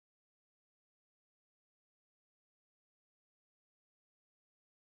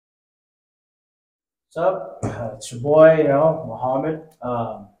What's up? It's your boy, Muhammad.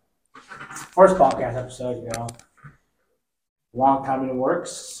 First podcast episode, long time in the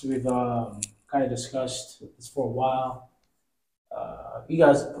works. We've kind of discussed this for a while. You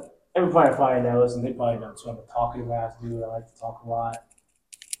guys, everybody probably knows, and they probably know too. I'm a talkative ass dude. I like to talk a lot.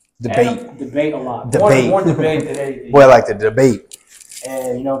 Debate a lot. More debate than anything. Boy, I like to debate.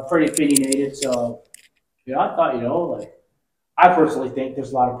 And, pretty opinionated. So, I thought, I personally think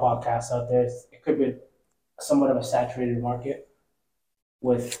there's a lot of podcasts out there. It could be somewhat of a saturated market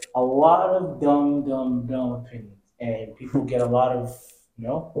with a lot of dumb opinions, and people get a lot of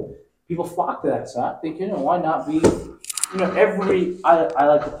people flock to that. So I think why not be I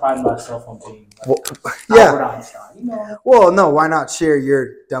like to pride myself on being Albert Einstein. Well, no, why not share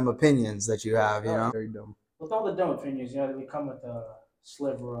your dumb opinions that you have? Very dumb. With all the dumb opinions, they come with a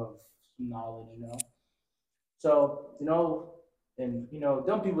sliver of knowledge. So and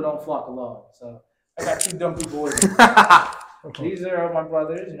dumb people don't flock alone. So I got two dumb people with me. These are my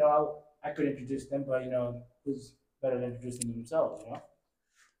brothers. I could introduce them, but who's better than introducing themselves? Which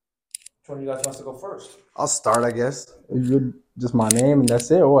one of you guys wants to go first? I'll start, I guess. You just my name and that's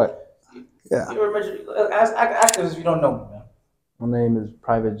it, or what? Yeah. Act as if you don't know me, man. My name is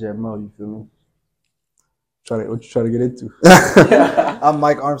Private Jet Mo. You feel me? What you trying to get into? I'm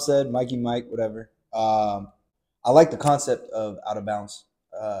Mike Armstead, Mikey Mike, whatever. I like the concept of Out of Bounds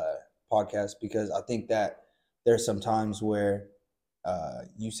podcast because I think that there's some times where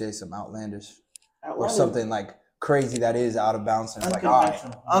you say some outlandish or something like crazy that is out of bounds and it's like, all right,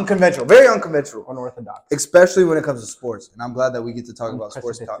 unconventional, very unconventional, unorthodox, especially when it comes to sports. And I'm glad that we get to talk about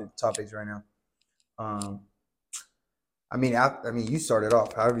sports topics right now. I mean, you started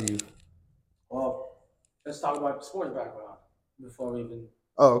off. However you. Well, let's talk about sports background before we even.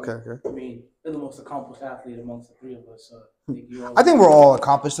 Oh, okay. I mean, you're the most accomplished athlete amongst the three of us. So I think we're all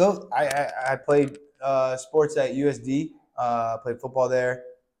accomplished, though. I played sports at USD. Played football there.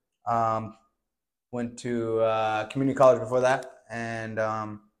 Went to community college before that, and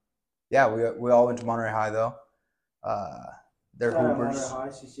we all went to Monterey High though. They're Hoopers. Monterey High,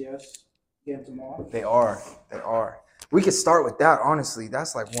 CCS, game tomorrow. They are. We could start with that. Honestly,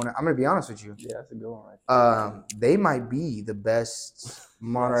 that's like one. I'm gonna be honest with you. Yeah, that's a good one, right? They might be the best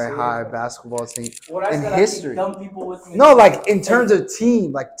Monterey High basketball team in history. Dumb people with me. No, like in terms of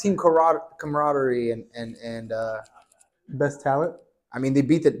team camaraderie and best talent. I mean,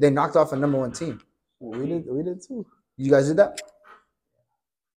 they knocked off a number one team. Well, we did too. You guys did that?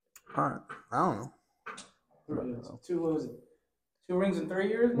 All right. I don't know. Two rings in 3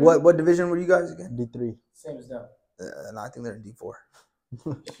 years? Man? What division were you guys again? D3. Same as them. No, I think they're in D4.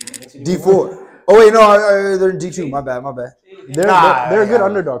 D4. Oh wait, no, they're in D2. My bad. They're a good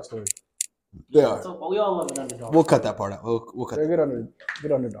underdog story. They are. So, we all love an underdog. We'll cut that part out. We'll cut. They're good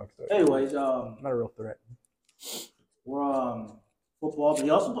underdog story. Anyways, not a real threat. We're football, but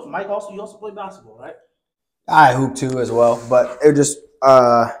you also play basketball, right? I hoop too as well, but it just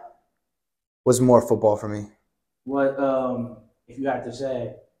was more football for me. What if you had to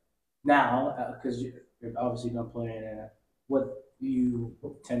say now, because you're obviously done playing, what do you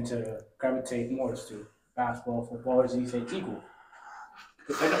tend to gravitate more to? Basketball, football, or do you say equal?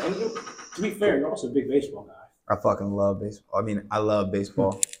 And to be fair, you're also a big baseball guy. I fucking love baseball. I mean, I love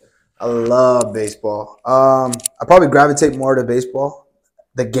baseball. I love baseball. I probably gravitate more to baseball,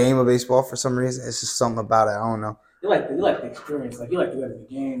 the game of baseball for some reason. It's just something about it. I don't know. You like the experience. Like you like to go to the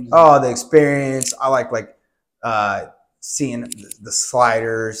games. Oh, the experience. I like seeing the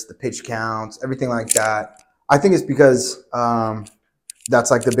sliders, the pitch counts, everything like that. I think it's because that's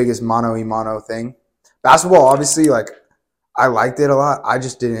like the biggest mano-a-mano thing. Basketball, obviously, like I liked it a lot. I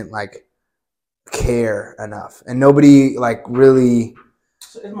just didn't like care enough, and nobody like really.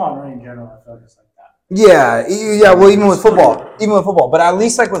 In Monterey in general, I feel like it's like that. Yeah. Well, even with football, but at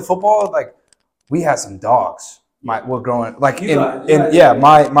least like with football, like we had some dogs. We're growing like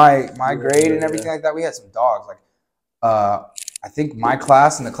my grade and everything like that. We had some dogs. Like, I think my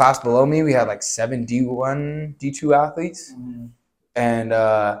class and the class below me, we had like 7 D1, D2 athletes, and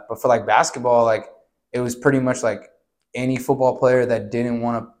but for like basketball, like it was pretty much like any football player that didn't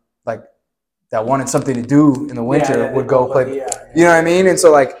want to that wanted something to do in the winter would go play. You know what I mean? And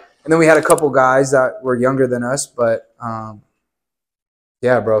so like, and then we had a couple guys that were younger than us, but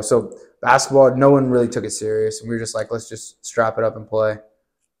bro. So basketball, no one really took it serious, and we were just like, let's just strap it up and play,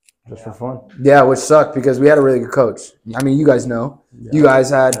 just for fun. Yeah, which sucked because we had a really good coach. I mean, you guys know, you guys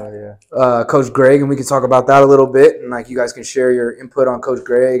had Coach Greg, and we can talk about that a little bit, and like you guys can share your input on Coach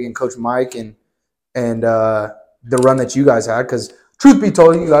Greg and Coach Mike and the run that you guys had because. Truth be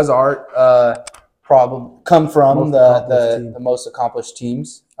told, you guys come from the most accomplished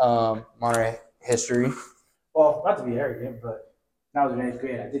teams. Monterey history. Well, not to be arrogant, but when I was in 8th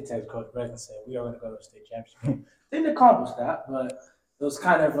grade, I did text Coach Brett and say we are going to go to a state championship game. Didn't accomplish that, but it was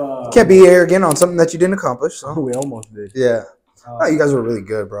kind of. Can't be arrogant on something that you didn't accomplish. So We almost did. yeah, no, you guys were really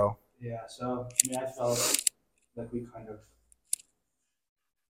good, bro. Yeah, so I felt like we kind of it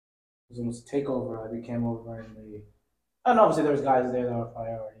was almost a takeover. Like we came over and and obviously there was guys there that were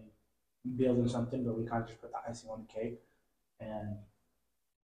probably already building something, but we kind of just put the icing on the cake, and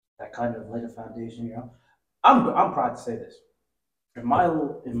that kind of laid a foundation. I'm proud to say this. I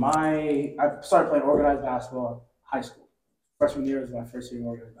started playing organized basketball in high school. Freshman year was my first year in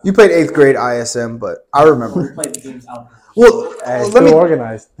organized basketball. You played 8th grade ISM, but I remember. We played the games outdoors. Well, Let me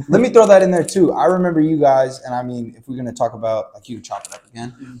organized. let me throw that in there too. I remember you guys, and I mean, if we're gonna talk about like you can chop it up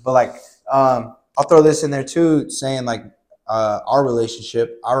again, but like I'll throw this in there too, saying like our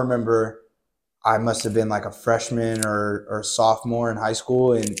relationship. I remember I must have been like a freshman or sophomore in high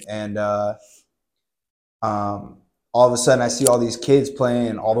school, and all of a sudden I see all these kids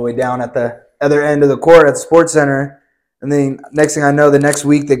playing all the way down at the other end of the court at the Sports Center, and then next thing I know, the next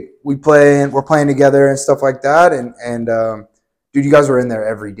week that we're playing together and stuff like that, and dude, you guys were in there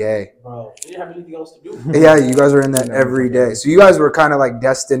every day. Bro, we didn't have anything else to do. Yeah, you guys were in there every day. So you guys were kind of like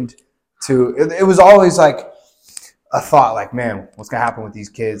destined to. It was always like a thought, like, man, what's gonna happen with these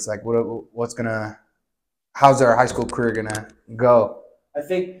kids? Like, how's their high school career gonna go? I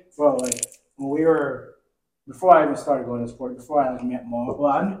think, bro, like when we were before I even started going to sport, before I like met Maury.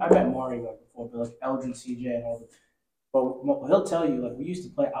 Well, I met Maury like before, but like Elgin, CJ, and all. But he'll tell you, like, we used to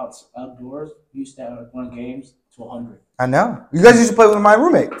play outdoors. We used to run games to 100. I know. You guys used to play with my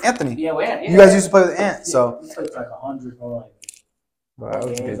roommate, Anthony. Yeah, well, Ant. You guys used to play with Ant, so. We played like 100 or like. That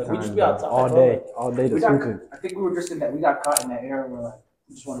was a games. good Like, we time, just be bro. outside All day. We The got, hooping. I think we were just in that. We got caught in that era where like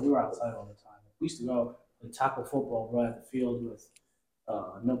we were outside all the time. We used to go and tackle football right at the field with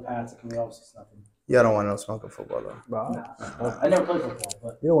no pads. Like, we obviously nothing. Yeah, I don't want no smoking football though. Bro, I never played football,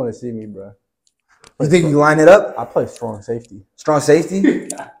 but you don't want to see me, bro. You think you line it up? I play strong safety. Strong safety?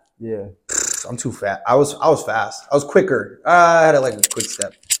 Yeah. I'm too fat. I was fast. I was quicker. I had like a quick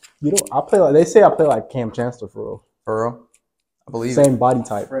step. You know, I play like they say. I play like Cam Chancellor for real. For real? I believe Same body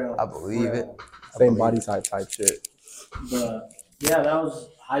type. frail. I believe it. Same body type shit. But yeah, that was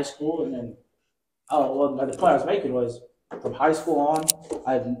high school, and then the point I was making was from high school on,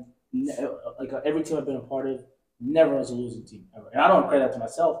 like every team I've been a part of, never was a losing team ever, and I don't credit that to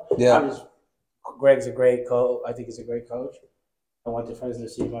myself. Yeah. Greg's a great coach. I think he's a great coach. I went to Fresno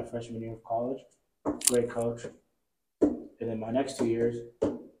City my freshman year of college. Great coach. And then my next 2 years,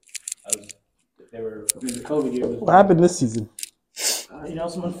 the COVID year. What happened this season?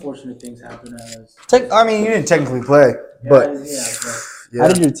 Some unfortunate things happen. I mean, you didn't technically play, but How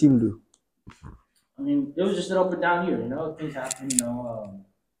did your team do? I mean, it was just an up and down year. Things happen.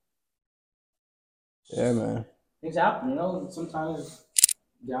 Yeah, man. Things happen. Sometimes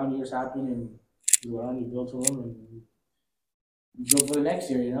down years happen, and you learn, you build to them, and you go for the next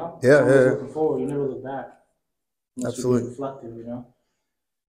year. Yeah, Looking forward, you never look back. Unless Absolutely. You're reflective.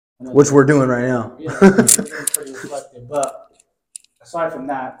 which we're doing right now. Yeah, it's pretty reflective. But aside from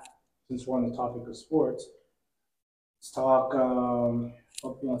that, since we're on the topic of sports, let's talk. You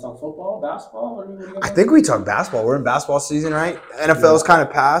want to talk football, basketball? What are you I think we talk basketball. We're in basketball season, right? NFL's kind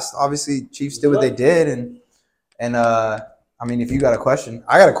of passed. Obviously, Chiefs did what they did, and I mean, if you got a question,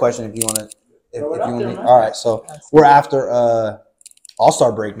 I got a question. If you want to, if you want me. All right, so we're after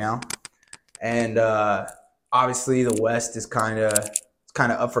All-Star break now, and obviously the West is kind of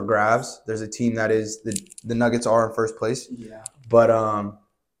up for grabs. There's a team that is the Nuggets are in first place. Yeah. But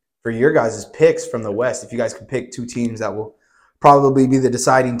for your guys' picks from the West, if you guys could pick two teams that will probably be the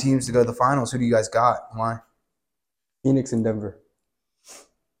deciding teams to go to the finals, who do you guys got? Why? Phoenix and Denver.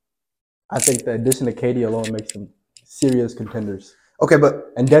 I think the addition of KD alone makes them serious contenders. Okay,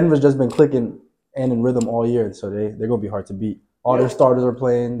 but And Denver's just been clicking and in rhythm all year, so they're going to be hard to beat. All their starters are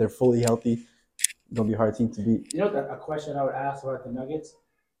playing. They're fully healthy. It's going to be a hard team to beat. A question I would ask about the Nuggets?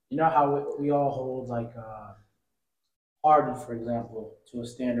 You know how we all hold, like, Harden, for example, to a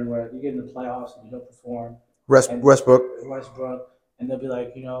standard where you get in the playoffs and you don't perform. Westbrook. And they'll be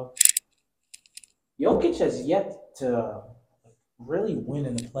like, Jokic has yet to really win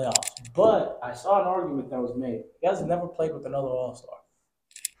in the playoffs. But I saw an argument that was made. He has never played with another All-Star.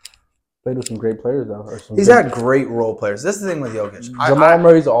 Played with some great players, though. He's had great role players. This is the thing with Jokic. Jamal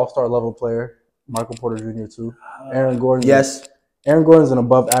Murray's an all-star level player. Michael Porter Jr. too. Aaron Gordon. Yes. Aaron Gordon's an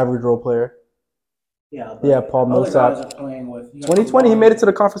above-average role player. Yeah. Yeah, Paul Millsap. 2020, he made it to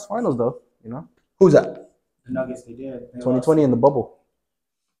the conference finals, though. Who's that? The Nuggets, they did. 2020 in the bubble.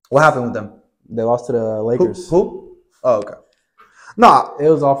 What happened with them? They lost to the Lakers. Who? Oh, okay. Nah, It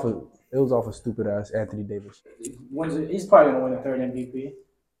was off of It was off a stupid ass Anthony Davis. He's probably gonna win the third MVP.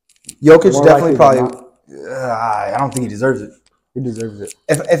 Jokic More definitely likely than probably. I don't think he deserves it. He deserves it.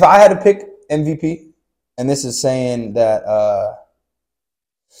 If I had to pick MVP, and this is saying that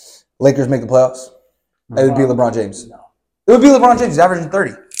Lakers make the playoffs, it would be LeBron James. No. It would be LeBron James. He's averaging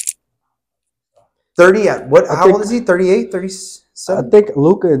 30. 30 at what? How old is he? 38, I 37? think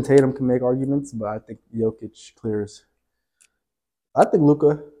Luka and Tatum can make arguments, but I think Jokic clears. I think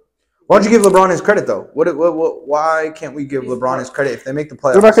Luka. Why don't you give LeBron his credit though? Why can't we give LeBron his credit if they make the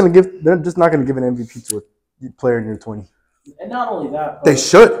playoffs? They're just not gonna give an MVP to a player in your 20. And not only that, They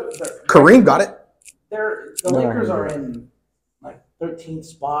should. Kareem got it. The No, Lakers no, are no. in like 13th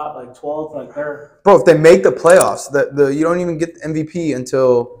spot, like 12th, like they're Bro, if they make the playoffs, you don't even get the MVP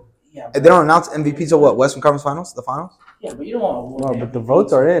until they don't announce MVP till what? Western Conference Finals? The finals? Yeah, but you don't want to. No, but the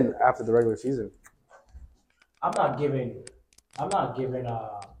votes are in after the regular season. I'm not giving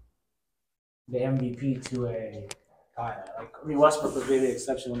the MVP to a guy like Westbrook was maybe an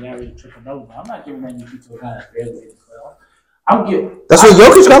exception when he averaged triple double, but I'm not giving the MVP to a guy that barely made the playoff. I'm giving. That's what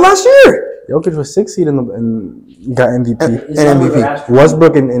Jokic got last year. Jokic was 6th seed and got MVP. And MVP.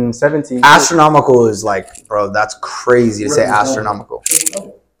 Westbrook in 17. Astronomical is like, bro, that's crazy to say astronomical.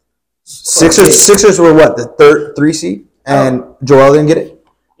 Sixers were what? The 3 seed? And Joel didn't get it?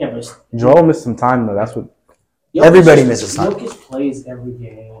 Yeah, but Joel missed some time though. That's what. Everybody misses time. Jokic plays every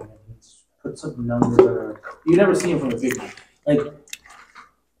game and he puts up numbers. You never see him from a big man. Like,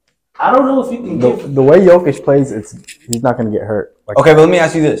 I don't know if you can give. The way Jokic plays, he's not going to get hurt. Like, Okay, but let me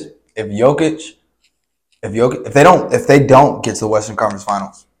ask you this: if they don't get to the Western Conference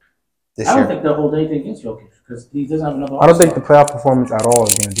Finals this I don't year, think they'll hold anything against Jokic because he doesn't have enough. I don't think the playoff performance at all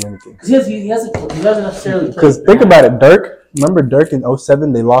is going to do anything. Because he doesn't necessarily. Because think about it, Dirk. Remember Dirk in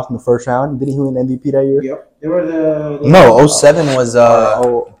 07? They lost in the first round. Didn't he win MVP that year? Yep, they were the. no, 07 was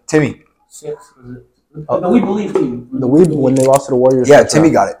Timmy. 6. The We Believe team. The Weeb when they lost to the Warriors. Yeah, first Timmy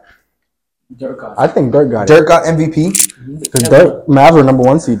round. got it. Dirk got it. I think Dirk got it. Dirk got MVP. Because Dirk, Mavs were number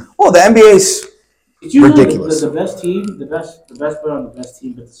 1 seed. Well, the NBA's It's usually ridiculous. the best team, the best player on the best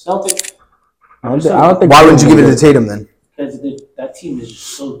team, but the Celtics. I don't think. Why wouldn't you give it to Tatum then? Because that team is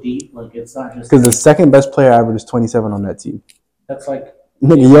just so deep. Like it's not just. Because the second best player averages 27 on that team. That's like.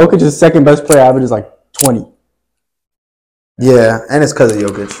 Nigga, Jokic's second best player averages like 20. Yeah, and it's because of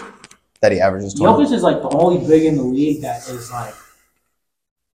Jokic that he averages 20. Jokic is like the only big in the league that is like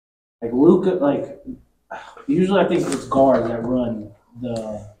Luka. Like usually, I think it's guards that run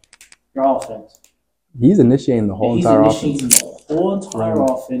your offense. He's initiating the whole He's entire initiating offense. the whole entire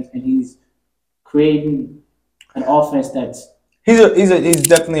offense, and he's creating an offense that's. He's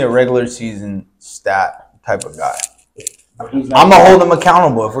definitely a regular season stat type of guy. I'm gonna hold him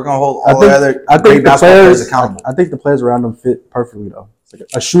accountable if we're gonna hold all the other great basketball players accountable. I think the players around him fit perfectly though. It's like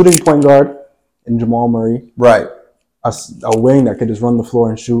a shooting point guard in Jamal Murray, Right. a wing that could just run the floor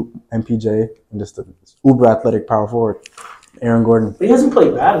and shoot, MPJ, and just an uber athletic power forward, Aaron Gordon. But he hasn't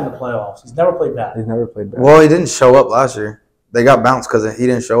played bad in the playoffs. He's never played bad. He's never played bad. Well, he didn't show up last year. They got bounced because he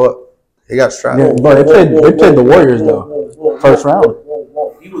didn't show up. He got strapped. Yeah, but they played the Warriors though. First round.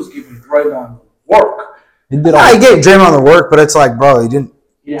 He was giving Draymond work. He did He gave Draymond the work, but it's like, bro, he didn't.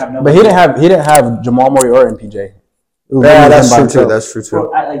 He didn't have no. But he didn't have Jamal Murray or MPJ. It was Yeah, him that's by true himself. too. That's true too.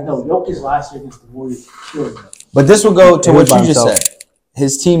 Bro, Jokic last year against the Warriors killed him. But this will go to He what was by you just himself. said.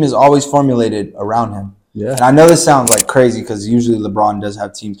 His team is always formulated around him. Yeah. And I know this sounds like crazy because usually LeBron does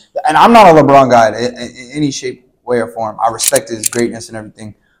have teams. And I'm not a LeBron guy in any shape, way, or form. I respect his greatness and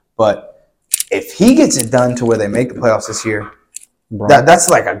everything. But if he gets it done to where they make the playoffs this year, that's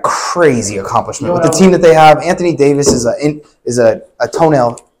like a crazy accomplishment. With the team that they have, Anthony Davis is a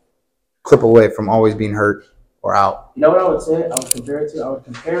toenail clip away from always being hurt or out. You know what I would say? I would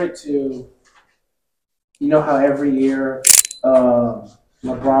compare it to, you know how every year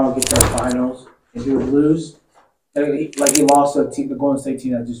LeBron would get to the finals and he would lose? Like he lost to a team, the Golden State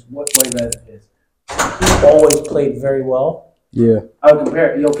team that just way better than his. He always played very well. Yeah. I would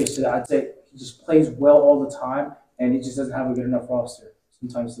compare Jokic to that. I'd say he just plays well all the time and he just doesn't have a good enough roster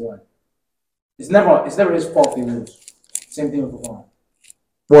sometimes to win. It's never his fault they lose. Same thing with LeBron.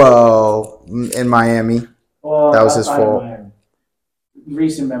 Well, in Miami, Well, that was his outside of fault. Miami.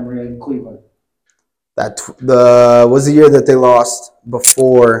 Recent memory in Cleveland. Was the year that they lost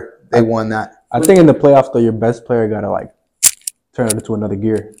before they won that. I think in the playoffs though, your best player gotta like turn it into another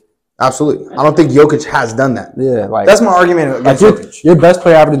gear. Absolutely. I don't think Jokic has done that. Yeah, like That's my argument like against Jokic. your best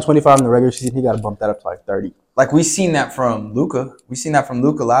player averaging 25 in the regular season, he gotta bump that up to like 30. Like we seen that from Luka. We seen that from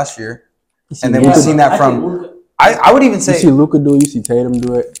Luka last year. And then Luka- we've seen that from I would even You say see Luka do it, you see Tatum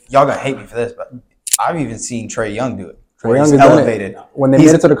do it. y'all gonna hate me for this, but I've even seen Trae Young do it. Trae where Young he's has done it. elevated. When they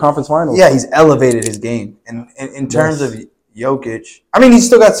He's- made it to the conference finals. Yeah, he's elevated his game. And in terms Yes. of Jokic, I mean, he's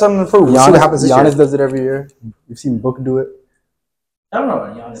still got something to prove. We'll see what happens this Giannis year. does it every year. You've seen Book do it. I don't know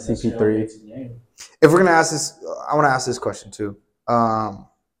about Giannis. CP3. If we're gonna ask this, I want to ask this question too.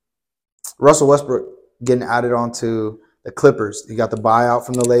 Russell Westbrook getting added onto the Clippers. He got the buyout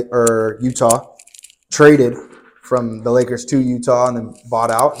from Utah, traded from the Lakers to Utah, and then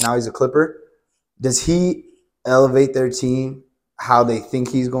bought out. Now he's a Clipper. Does he elevate their team how they think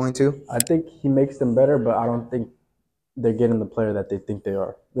he's going to? I think he makes them better, but I don't think they're getting the player that they think they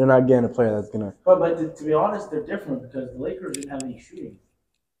are. They're not getting a player that's gonna. But to be honest, they're different because the Lakers didn't have any shooting.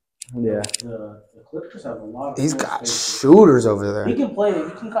 Yeah. The Clippers have a lot of. He's floor got space. shooters over there. He can play. He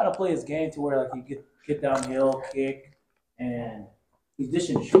can kind of play his game to where like he get downhill, kick, and he's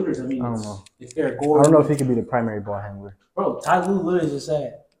dishing shooters. I mean, I don't know. It's Eric I Gordon. don't know if he could be the primary ball handler. Bro, Ty Lue literally just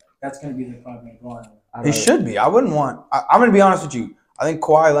said that's going to be the primary ball handler. He should be. I wouldn't want. I'm going to be honest with you. I think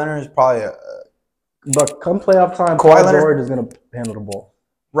Kawhi Leonard is probably But come playoff time, Kawhi Paul Leonard- George is gonna handle the ball.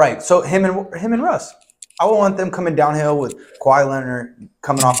 right. So him and Russ. I would want them coming downhill with Kawhi Leonard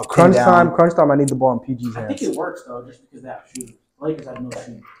coming off a Crunch down. time. I need the ball in PG's I think hands. it works though, just because they have shooters. The Lakers have no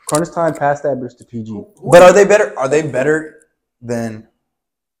shooting. Crunch time, pass that bitch to PG. But are they better? Are they better than?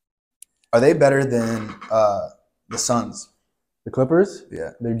 Are they better than the Suns? The Clippers,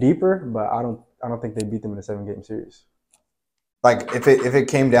 Yeah. they're deeper, but I don't think they beat them in a 7-game series. Like if it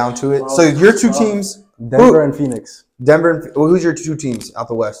came down to it. So your two teams, Denver and Phoenix, Denver. And, well, who's your two teams out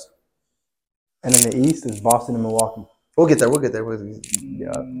the West? and in the East is Boston and Milwaukee. We'll get there. We'll get there.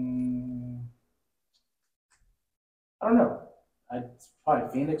 Yeah. I don't know. I'd probably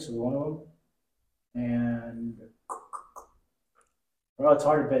Phoenix was one of them, and bro, it's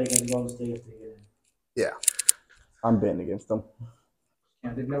hard to bet against Golden State if they get in. I'm betting against them.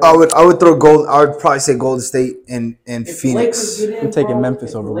 Yeah, they've never- I would throw gold. I would probably say Golden State and If the Lakers Phoenix. get in, I'm taking bro, Memphis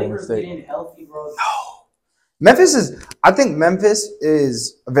if over the Golden Lakers State. Get in healthy, bro. Memphis is. I think Memphis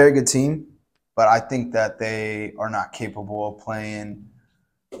is a very good team, but I think that they are not capable of playing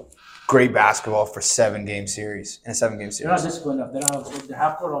great basketball for 7-game series in a 7-game They're not series. disciplined enough. They're not. The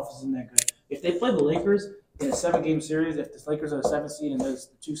half court offense isn't that good. If they play the Lakers in a 7-game series, if the Lakers are a 7 seed and there's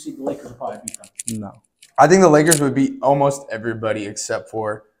the 2 seed, the Lakers will probably beat them. No. I think the Lakers would beat almost everybody except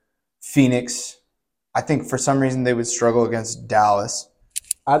for Phoenix. I think for some reason they would struggle against Dallas.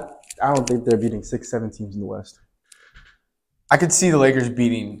 I don't think they're beating 6-7 teams in the West. I could see the Lakers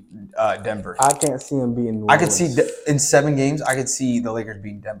beating Denver. I can't see them beating New I could Orleans. see in 7 games. I could see the Lakers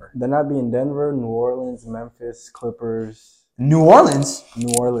beating Denver. They're not beating Denver, New Orleans, Memphis, Clippers, New Orleans? New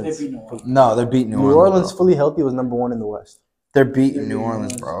They Orleans. beat New Orleans. No, they're beating New Orleans bro. fully healthy was number 1 in the West. They're beating New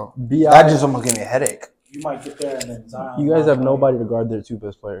Orleans, bro. BI, That just almost gave me a headache. You might get there and then Zion. you guys have nobody to guard their 2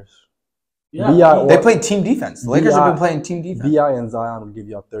 best players. Yeah, BI They played team defense. The Lakers have been BI playing team defense. BI and Zion would give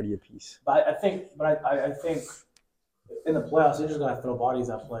you up 30 apiece. But I think in the playoffs, they just gotta throw bodies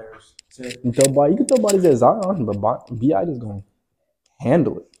at players. So, You can throw bodies at Zion, but BI just gonna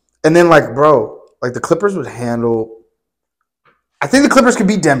handle it. And then, the Clippers would handle. I think the Clippers could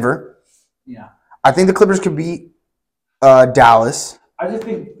beat Denver. yeah, I think the Clippers could beat Dallas. I just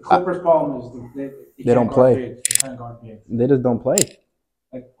think the Clippers' problem is they They don't can't guard play. big. They can't guard big. They just don't play.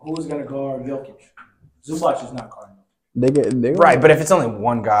 Like who's gonna guard Jokic? Zubac is not guarding. They Right, but if it's only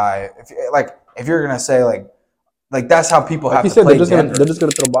one guy, if you're gonna say like that's how people like have you to said, play they're Denver. just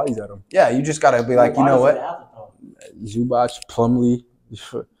gonna throw bodies at them. Yeah, you just gotta be like, you know what? Zubac, Plumlee.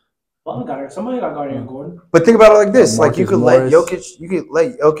 Somebody got guard Aaron Gordon. But think about it like this: Marcus you could Morris.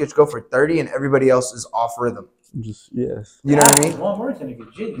 let Jokic go for 30, and everybody else is off rhythm. Just yes. You know what I mean? Jamal Murray's gonna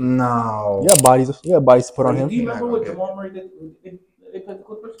get jiggy. No. Yeah, bodies to put on Do him. you remember Not what gonna get Jamal Murray did? They played the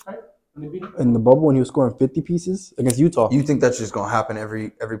Clippers, right? When they beat them? In the bubble when he was scoring 50 pieces against Utah. You think that's just gonna happen every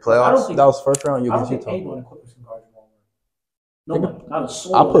I don't playoffs? think That was first round I don't against think Utah. anyone in Clippers can guard Jamal Murray. Nobody, not a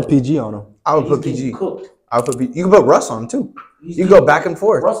soul. I'll put PG on him. I would He's put getting PG. Cooked. I would put PG. You can put Russ on him too. He's You can go back and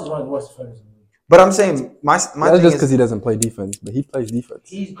forth. Russ is one of the worst defenders in the league. But I'm saying my That's thing just is, because he doesn't play defense, but he plays defense.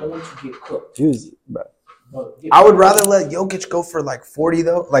 He's going to get cooked. He was, bro. But I would rather let Jokic go for 40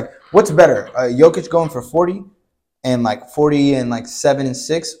 though. Like, what's better, Jokic going for 40 and 40 and 7 and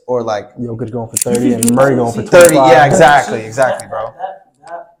 6, or Jokic going for 30 and Murray going for 30? 25. Yeah, exactly, bro.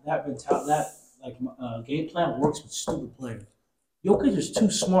 That game plan works with stupid players. Jokic is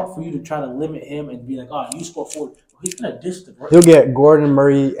too smart for you to try to limit him and be like, oh, you score 40. He's gonna dish the He'll get Gordon,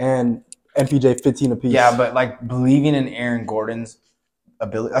 Murray, and MPJ 15 apiece. Yeah, but believing in Aaron Gordon's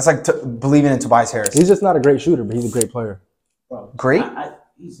ability, that's like believing in Tobias Harris. He's just not a great shooter, but he's a great player. Bro, Great?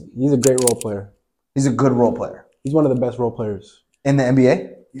 Easy. He's a great role player. He's a good role player He's one of the best role players. in the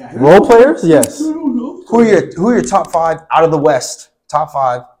NBA. Yeah. Role players? Yes. I don't know. Who are your top 5 out of the West? Top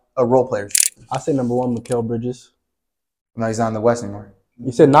 5 role players. I say number 1, Mikal Bridges. No, he's not in the West anymore.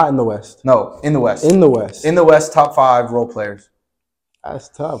 You said not in the West. No, in the West. In the West. In the West, top 5 role players. That's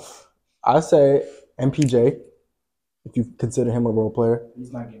tough. I say MPJ, if you consider him a role player.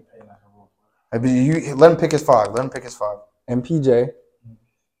 He's not getting paid like a role player. I mean, let him pick his 5. MPJ.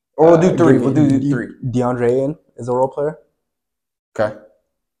 Or we'll do 3. We'll do 3. DeAndre Ayton is a role player. Okay.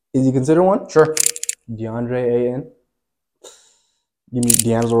 Is he considered one? Sure. DeAndre Ayton. Give me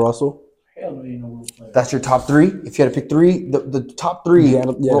D'Angelo Russell. Hell no, ain't no role player. That's your top 3? If you had to pick 3, the top 3.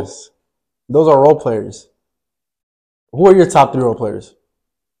 Yes. Those are role players. Who are your top 3 role players?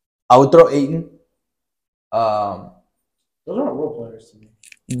 I would throw Ayton. Those aren't role players to me.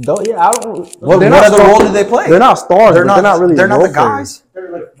 I don't. What other role do they play? They're not stars. They're not really. They're not role the guys.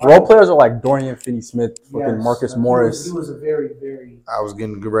 They're like Role players are like Dorian Finney-Smith, fucking Yes, Marcus he Morris, was a very, very I was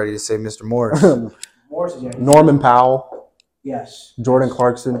getting ready to say Mr. Morris. Morris. Yeah, Norman Powell, yes. Jordan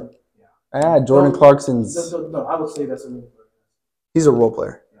Clarkson. Yeah. Jordan Clarkson's. No, I would say that's a role player. He's a role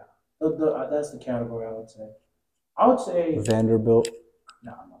player. That's the category I would say. I would say Vanderbilt,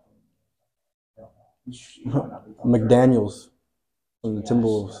 no, I'm not. No, he might not be top 3. McDaniels from the Yes,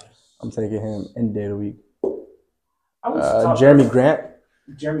 Timberwolves. yes. I'm taking him any day of the week. I would say top Jeremy 3. Grant.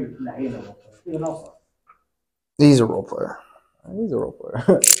 Jeremy, nah, he ain't a role player. He's an all-star. He's a role player. He's a role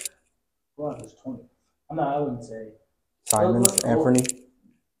player. Well, he's 20. I wouldn't say Simons, Let's- Anthony.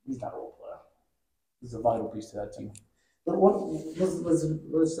 he's not a role player. He's a vital piece to that team. But let's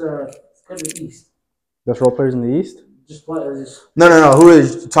go to the East. Best role players in the East. Just play. Just, No. Who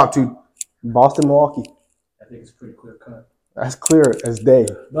is top 2? Boston, Milwaukee. I think it's pretty clear cut. That's clear as day.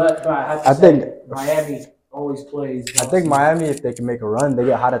 But I have to I say, think- Miami always plays. I think Miami, if they can make a run, they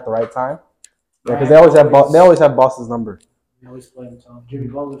get hot at the right time. Yeah, because they always have Boston's number. They always play them tough. Jimmy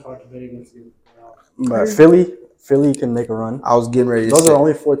Butler's hard to bet against you. But Philly can make a run. I was getting ready to Those say. are the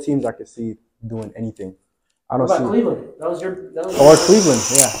only 4 teams I could see doing anything. I What don't about see. Cleveland? That was Or Cleveland,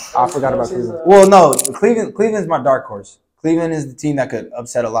 yeah. I forgot about Cleveland. Well, no, Cleveland's my dark horse. Cleveland is the team that could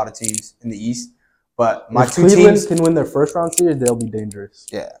upset a lot of teams in the East. But my If 2 Cleveland teams, can win their first round series, they'll be dangerous.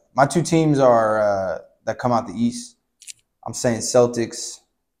 yeah, my 2 teams are that come out the East. I'm saying Celtics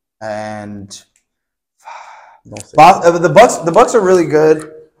and Don't say the Bucks are really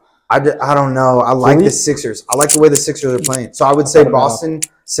good. I don't know. I like Philly? the Sixers. I like the way the Sixers are playing. So I would say Boston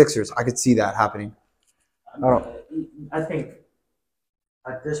Sixers. I could see that happening. I think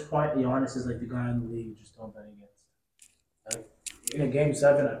at this point, Giannis is like the guy in the league you just don't bet against. Like, in a game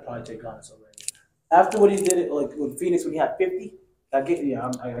 7, I'd probably take Giannis over him. After what he did it like with Phoenix when he had 50, I can't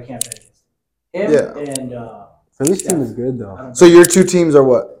bet against him. Yeah. And Philly's team is good though. So your 2 teams are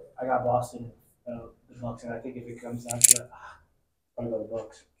what? I got Boston, the Bucks, and I think if it comes down to it, I'll go the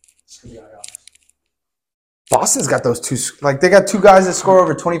Bucks. Just 'cause they got Giannis. Boston's got those 2. Like they got 2 guys that score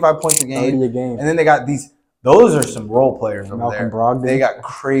over 25 points a 30 game, a game. and then they got these. Those are some role players over Malcolm there. Brogdon. They got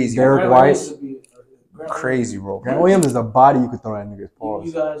crazy, Derek Grant White. Williams would be- crazy role Grant players. Williams is a body you could throw at niggas. You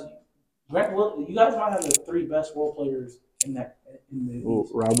Pause. guys, you guys might have the 3 best role players in the Ooh,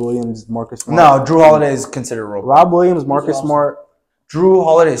 East. Rob Williams, Marcus Smart. No, Drew Holiday is considered a role player. Rob Williams, Marcus awesome. Smart. Drew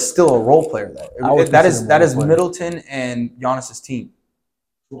Holiday is still a role player I though. would That is consider him a role player. Middleton and Giannis's team.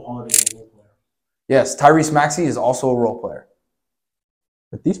 Drew Holiday is a role player. Yes, Tyrese Maxey is also a role player.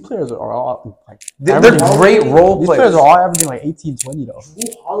 But these players are all like They're averaging- great role These players. players are all averaging like 18, 20 though.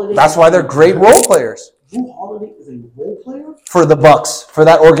 Drew Holiday. That's why they're great role players Drew Holiday is a role player, for the Bucks, for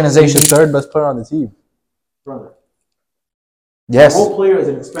that He's organization. the 3rd best player on the team. brother. Yes, Role player is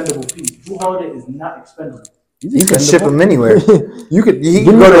an expendable piece. Drew Holiday is not expendable. you can ship him anywhere. You could. He Give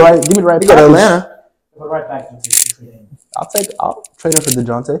can me go the to. right. Give me the right. He go to package. Atlanta. But right back to the trade him. I'll trade him for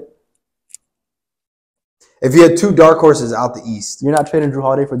DeJounte. If you had 2 dark horses out the East, You're not trading Drew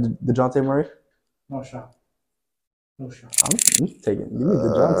Holiday for DeJounte Murray? No shot. No shot. I'm taking. Give me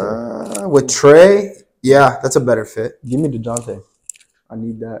DeJounte. with Trey, yeah, that's a better fit. Give me DeJounte. I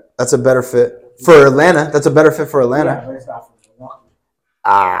need that. That's a better fit for Atlanta. That's a better fit for Yeah, Atlanta. but it's not for Milwaukee.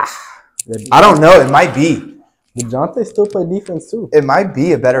 I don't know. It might be. DeJounte still play defense too. It might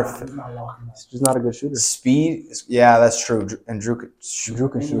be a better fit. It's not Milwaukee. He's just not a good shooter. Speed, yeah, that's true. And Drew could shoot. Drew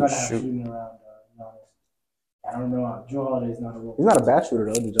can And you shoot. gotta have shoot. shooting around Giannis. I don't know. Drew Holiday is not a role He's not a bad shooter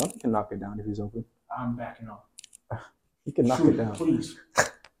though. DeJounte can knock it down if he's open. I'm backing up. He can knock Shoot it it, down. please.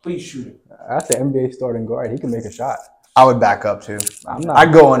 Please shoot it. That's an NBA starting guard. He can make a shot. I would back up too. I'm not.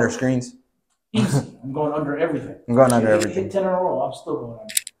 I'd go under screens. Easy. I'm going under everything. I'm going under Hit everything. 10 in a row. I'm still going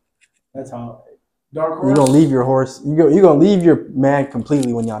under. That's how. Dark horse. You're gonna leave your horse. You're gonna leave your man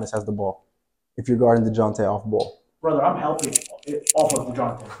completely when Giannis has the ball. If you're guarding DeJounte off ball. Brother, I'm helping off of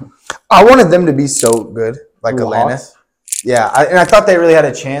DeJounte. I wanted them to be so good, like Who, Atlanta. Hawks? Yeah, and I thought they really had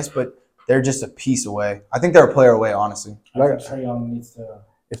a chance, but they're just a piece away. I think they're a player away, honestly. I think Trae Young needs to.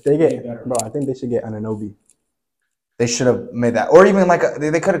 If they Way get, better. bro, I think they should get Anunoby. They should have made that, or even like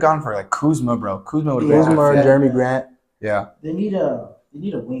they could have gone for like Kuzma, bro. Kuzma would have been. Kuzma, Yeah. Jeremy Grant. Yeah. They need a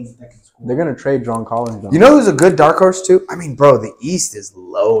wing that can score. They're gonna trade John Collins. Though. You know who's a good dark horse too? I mean, bro, the East is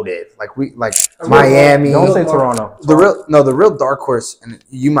loaded. Like A real Miami. Don't say Real Toronto. The real dark horse, and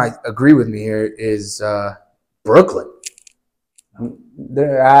you might agree with me here, is Brooklyn.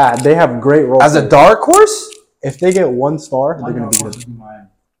 They have great role. As a players. dark horse? If they get one star, My they're gonna dark be horse good. would be Miami.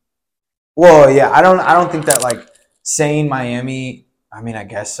 Well, yeah, I don't think that like saying Miami. I mean, I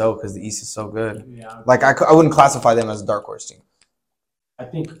guess so because the East is so good. Yeah, Like I wouldn't classify them as a dark horse team. I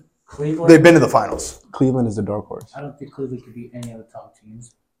think Cleveland. They've been to the finals. Cleveland is the dark horse. I don't think Cleveland could beat any of the top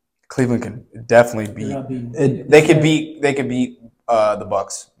teams. Cleveland can definitely They're beat. not beating. They could beat the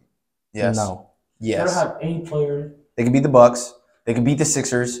Bucks. Yes. No, They don't Yes. have any player. They could beat the Bucks. They could beat the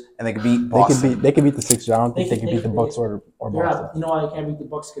Sixers, and they could beat Boston. they could beat the Sixers. I don't think They they could- could beat the they- Bucks or They're Boston. not. You know why they can't beat the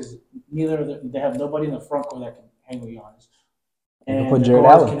Bucks? Because neither of them. They have nobody in the front court that can hang with Giannis. You can And put the Jared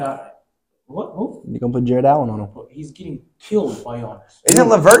guards Allen. cannot. What? Who? You gonna put Jared Allen on him? He's getting killed by Giannis. Isn't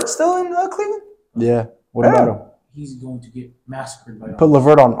Levert still in Cleveland? Yeah. What Yeah. about him? He's going to get massacred by Giannis. Put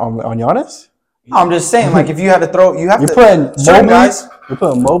Levert on Giannis? I'm just saying, like if you had to throw, you have You're to. putting certain Mobley. guys. You're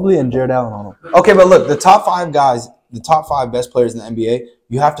putting Mobley and Jared Allen on him. Okay, but look, the top 5 guys, the top 5 best players in the NBA,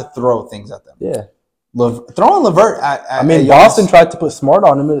 you have to throw things at them. Yeah. Throwing Levert at I mean, at Giannis- Boston tried to put Smart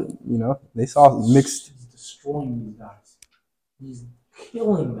on him. You know, they saw mixed. He's destroying these guys. He's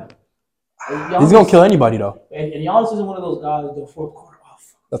killing them. He's gonna kill anybody though. And Giannis isn't one of those guys the fourth quarter. Oh,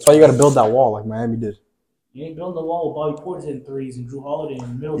 fuck. That's why you got to build that wall like Miami did. You ain't building the wall with Bobby Portis hitting threes and Drew Holiday in the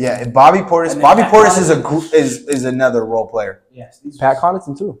middle. Yeah, and Bobby Portis. And then Bobby Pat Portis is Connaughton. is another role player. Yes. These Pat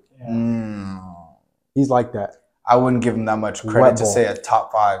Connaughton too. Yeah. He's like that. I wouldn't give him that much credit Wet to ball. say a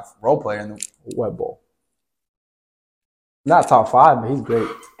top 5 role player. In the, Wet ball. Not top 5, but he's great.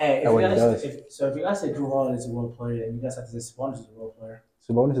 Hey, That's what he does. if you guys say Drew Holiday is a role player, then you guys have to say Sabonis is a role player.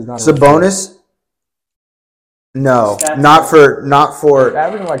 Sabonis is not. a role Sabonis? No, Stats- not player. He's for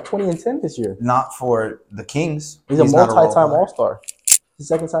averaging like 20 and 10 this year. the Kings. He's a not role multi-time player. All-Star. His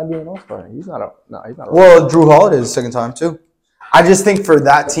second time being an All-Star. He's not a. No, he's not. A Well, Drew Holiday is the second time too. I just think for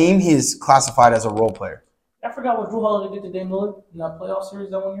that team, he's classified as a role player. I forgot what Drew Holiday did to Dame Lillard in that playoff series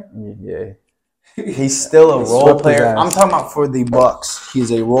that one year. Yeah. He's still a He role swept his player. ass. I'm talking about for the Bucks.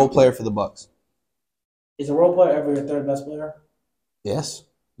 He's a role player for the Bucks. Is a role player ever your third best player? Yes,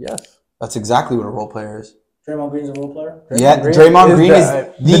 Yes. that's exactly what a role player is. Draymond Green's a role player. Draymond Green is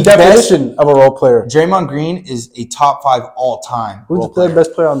the the best. definition of a role player. Draymond Green is a top 5 all time. Who's the third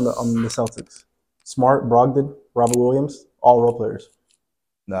best player on the Celtics? Smart, Brogdon, Robert Williams, all role players.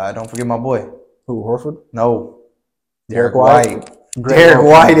 Nah, don't forget my boy. Who? Horford. No, Derek White. Great Derek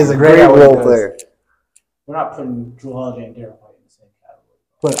role White player. is a Great great at what he role does. player. We're not putting Drew Holiday and Derek White in the same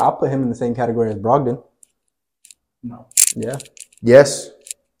category. I'll put him in the same category as Brogdon. No. Yeah. Yes,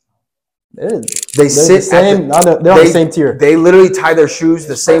 It is. they They're sit the same. At They're on the same tier. They literally tie their shoes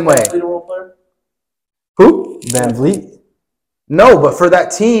the same way. Is a role player? Who? Van Vliet. No, but for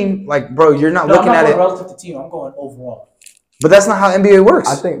that team, like, bro, you're not No, I'm looking not at going it. relative to team. I'm going overall. But that's not how NBA works.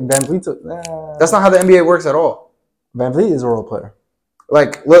 I think Van Vliet. That's not how the NBA works at all. Van Vliet is a role player.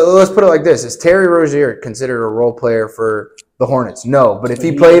 Like, let's put it like this: is Terry Rozier considered a role player for the Hornets? No, but if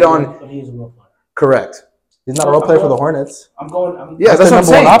he played on, But he is a role player. correct. He's not a role player for the Hornets. I'm going. Yeah, That's that's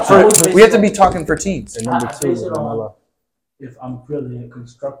the what I'm number one saying. option. We have to be talking for teams. And number I two, base it on- Lamelo. If I'm really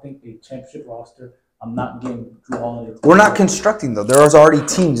constructing a championship roster, I'm not getting Drew Holiday. We're not constructing though. There's already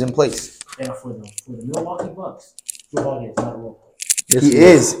teams in place. And for the Milwaukee Bucks, Drew Holiday is not a role player. Yes, He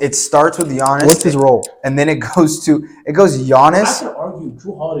is. It starts with Giannis. What's his role? And then it goes I Giannis. could argue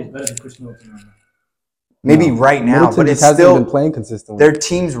Drew Holiday is better than Chris Middleton right now. Maybe No. right now, Middleton but just it's hasn't still been playing consistently. their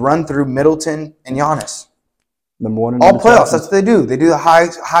teams run through Middleton and Giannis. Number one in All number playoffs. two. That's what they do. They do the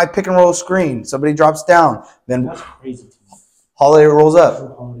high pick and roll screen. Somebody drops down, then That's crazy to me. Holiday rolls up Drew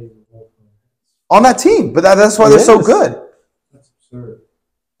Holiday is a role player. on that team. But that's why It they're so is. good. That's absurd.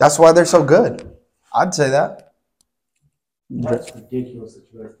 That's why they're so good. I'd say that. That's ridiculous that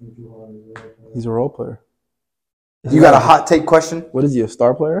you guys think Drew Holiday is a role player. He's a role player. You got a hot take question? What is he? A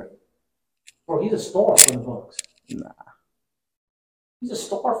star player? Bro, he's a star for the Bucks. Nah. He's a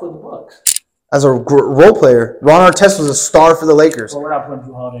star for the Bucks. As a role player, Ron Artest was a star for the Lakers. So we're not putting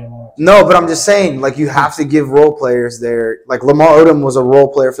Drew Holiday in one. No, but I'm just saying, like, you have to give role players there. Like, Lamar Odom was a role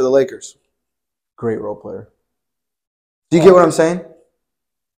player for the Lakers. Great role player. Do you get what I'm saying? If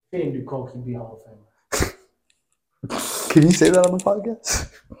he didn't do coke, he'd be a Hall of Famer. Can you say that on the podcast?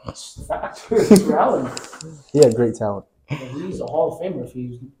 It's fact. It's reality. He had great talent. He's a Hall of Famer if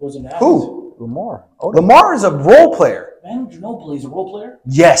he wasn't asked. Who? Lamar. Oh, Lamar is a role player. Manu Ginobili is a role player?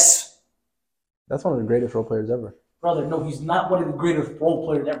 Yes. that's one of the greatest role players ever. Brother, no, he's not one of the greatest role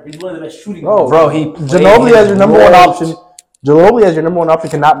players ever. He's one of the best shooting Bro, guards. He Ginobili as your number one option. Ginobili as your number one option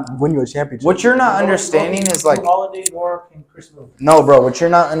cannot win you a championship. What you're not understanding is like Holiday, Mark, and Chris Middleton. no, bro. What you're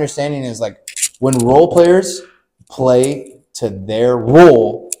not understanding is like when role players play to their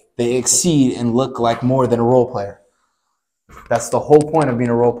role, they exceed and look like more than a role player. That's the whole point of being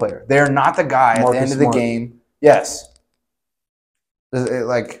a role player. They're not the guy at the end of the game. Yes.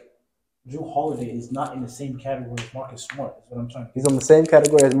 Like Drew Holiday is not in the same category as Marcus Smart. Is what I'm trying to. He's on the same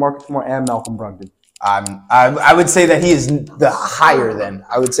category as Marcus Smart and Malcolm Brogdon. I would say that he is the higher then.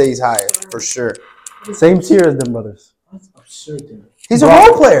 I would say he's higher for sure. Same tier as them brothers. That's absurd, dude. He's a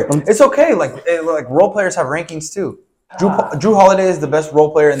role player. It's okay. Like role players have rankings too. Drew Holiday is the best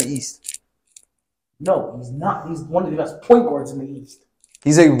role player in the East. No, he's not. He's one of the best point guards in the East.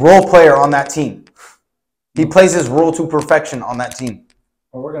 He's a role player on that team. He plays his role to perfection on that team.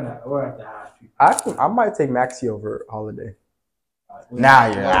 Well, we're gonna have to ask people. I might take Maxey over Holiday. Nah,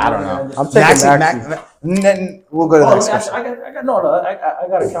 I don't know. I'm taking Maxey. We'll go to the Oh, next let me question. I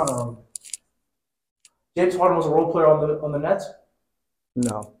got a counter on. James Harden was a role player on the Nets.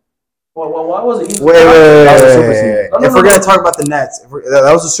 No. Well, why was it? Wait. If we're gonna talk about the Nets,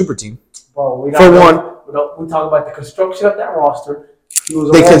 that was a super team. Bro, we For one, we talk about the construction of that roster. He was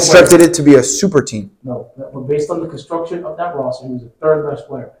a they role constructed player. it to be a super team. No, but based on the construction of that roster, he was the third best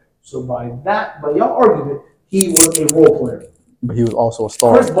player. So by your argument, he was a role player. But he was also a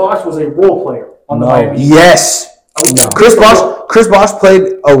star. Chris Bosh was a role player on the No. Miami Heat. Yes. No. Chris Bosh played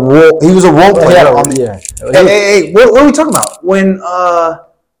a role. He was a role player. Hey, what are we talking about?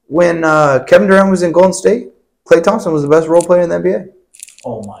 When Kevin Durant was in Golden State, Klay Thompson was the best role player in the NBA.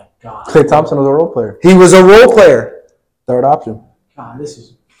 Oh my God. Klay Thompson was a role player. He was a role player. Third option. God, this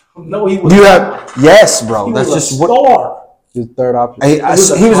is no. He was. Yes, bro. He That's was just a star. He was third option.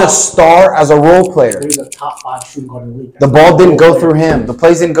 He was a star as a role player. He was a top 5 shooting guard in the league. The ball didn't go through him. The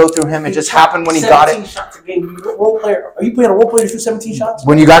plays didn't go through him. It just happened when he got 17 it. shots a game. Role player. Are you playing a role player to shoot 17 shots?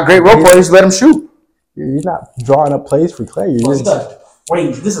 When you got great role players, let him shoot. You're not drawing up plays for Klay. You're just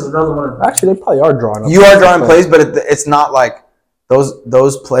Wait, this is another one. actually they probably are drawing up. You are drawing plays, but it's not like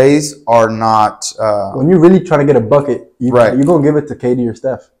those plays are not When you're really trying to get a bucket, you're gonna give it to KD or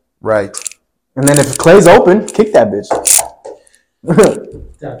Steph. right. And then if Klay's open, kick that bitch.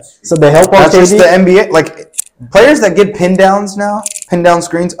 So they help on That's just KD. the NBA. Like players that get pin downs now, pin down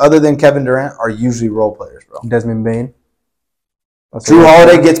screens, other than Kevin Durant, are usually role players, bro. Desmond Bain. Drew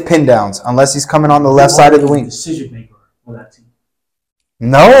Holiday gets pin downs unless he's coming on the left side of the wing. Decision maker on that team.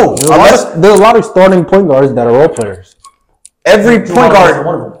 No, There's a lot of starting point guards that are role players. every Drew point Holiday is guard,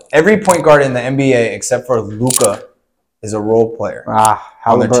 one of them. every point guard in the NBA except for Luka is a role player. On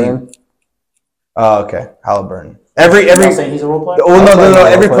their team. Halliburton. Oh, okay, Halliburton. You're not saying he's a role player. Oh no!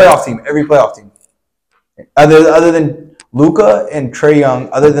 Every Role player. playoff team. Other than Luka and Trae Young.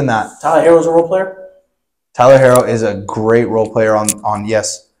 Other than that, Tyler Hero's a role player. Tyler Hero is a great role player on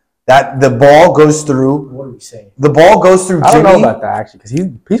yes. That the ball goes through. What are we saying? The ball goes through I Jimmy. don't know about that actually, because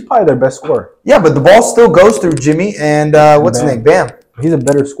he's probably their best scorer. Yeah, but the ball still goes through Jimmy and what's his name? Bam. He's a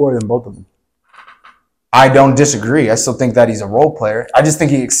better scorer than both of them. I don't disagree. I still think that he's a role player. I just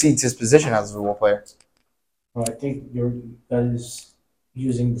think he exceeds his position as a role player. Well, I think that is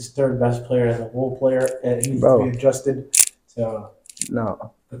using this third best player as a role player. It needs Bro. to be adjusted to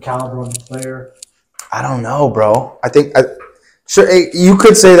No. the caliber of the player. I don't know, bro. I think sure you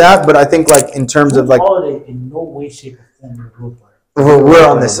could say that, but I think like in terms of like Holiday in no way, shape, or form is a role player.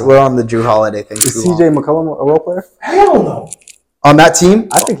 we're on the Drew Holiday thing. Is too long. CJ McCollum a role player? Hell no. On that team?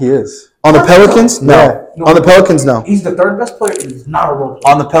 I think he is. On the Pelicans? No. Yeah. On the Pelicans, no. He's the third best player, and he's not a role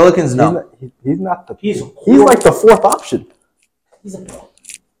player. On the Pelicans, no. He's not the. He's He's like the fourth option. He's a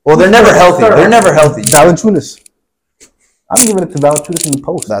Well, they're never healthy. They're never healthy. Valanciunas. I'm giving it to Valanciunas in the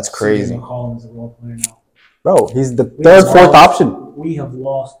post. That's crazy. McCollum is a role player now. Bro, he's the third, fourth option. We have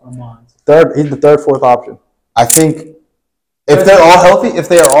lost our minds. He's the third, fourth option. I think if they're all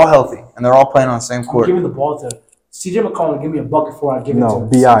healthy, and they're all playing on the same I'm court. giving the ball to CJ McCollum. Give me a bucket before I give it to No, him.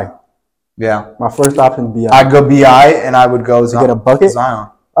 Bi. Yeah. My first option, Bi. I'd go BI and I would go get a bucket? Zion.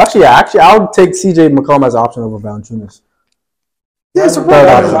 Actually, I would take CJ McCollum as an option over Valanciunas. Yeah, it's a Third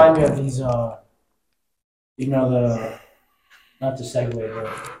That option. remind me of these, not to segue,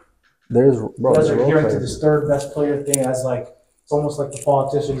 but There's you bro. guys there's are role hearing to players. this third best player thing as like, it's almost like the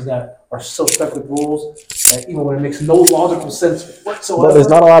politicians that are so stuck with rules that even when it makes no logical sense But whatsoever. there's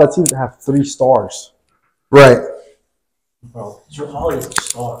not a lot of teams that have 3 stars. Right. Bro, Drew Holiday is a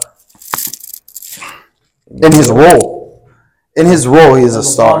star. In his role. In his role, he is a LeBron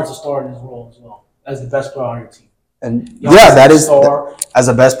star. is a star in his role as well. As the best player on your team. And Yeah, that is star. as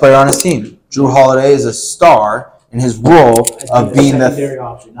a best player on his team. Drew Holiday is a star in his role of being the secondary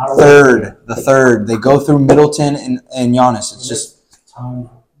option, not a third. They go through Middleton and Giannis. It's just.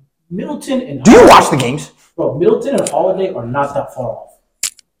 Middleton and Do you watch the games? Bro, Middleton and Holiday are not that far off.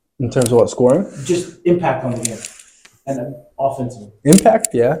 in terms of what, scoring? Just impact on the game and then offensively. Impact,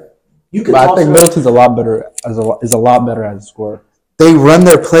 yeah. You could But I toss think it- Middleton's a lot better as a scorer. They run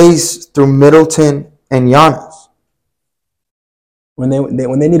their plays through Middleton and Giannis. When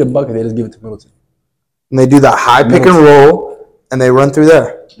they need a bucket, they just give it to Middleton. And they do that high pick and roll, and they run through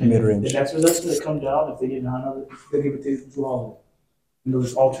there. Mid-range. The next possession they come down, if they get 900, they give it to Drew Holiday. And they'll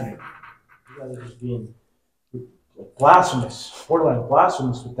just alternate. You guys are just being blasphemous, borderline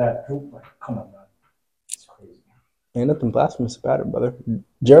blasphemous with that group. Like, come on, man. It's crazy. Ain't nothing blasphemous about it, brother.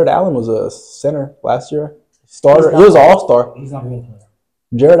 Jared Allen was a center last year. Starter. He was an all-star. He's not a role player.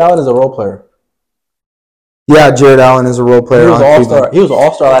 Jared Allen is a role player. Yeah, Jared Allen is a role He player. was on an Cleveland. all-star. He was an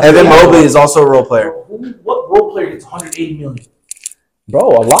all-star last Evan year. Mobley is also a role player. What role player gets 180 million? Bro,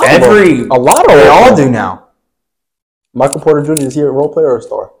 a lot of Every- them. A lot of They role all players. do now. Michael Porter Jr. is he a role player or a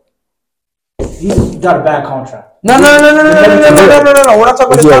star? He's got a bad contract. No. We're not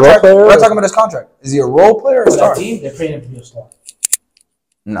talking about Is his he a role contract. player? We're not talking about his contract. Is he a role player or a For star? that team, they're paying him to be a star.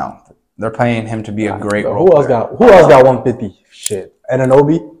 No, they're paying him to be a great Bro, role who else player. got 150? Shit.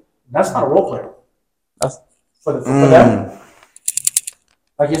 Ananobi? That's not a role player. That's For them.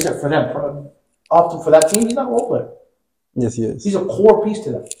 Like you said, for them. Often for that team, he's not a role player. yes, he is. He's a core piece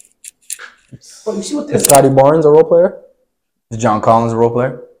to them. But you see what Is they're Scotty Barnes a role player? Is John Collins a role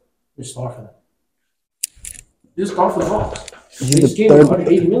player? You're a star for them. You're a star for the Hawks. He's They the just gave him third.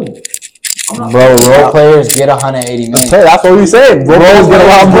 180 million. I'm not. Bro, role players get 180 million. Hey, that's what we said. Role players get a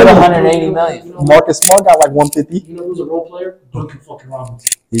lot of Get money. 180 million. You know, Marcus Smart got like 150. you know who's a role player? Duncan fucking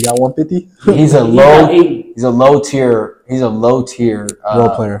Robinson. He got 150. He's a He got low. 80. He's a low tier. He's a low tier Role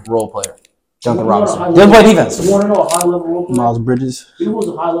player. Role player. You Duncan wanna know a Robinson. high Doesn't play level- defense. You want to know a high level role player? Miles Bridges. You know who's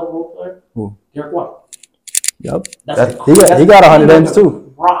a high level role player? Who? Derek White. Yep. That's He got 100 M's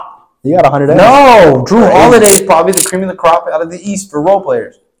too. Rock. He got 100 M's. No, Drew Holiday is probably the cream of the crop out of the East for role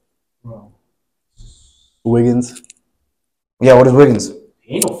players. Bro. Wiggins. Yeah, what is Wiggins?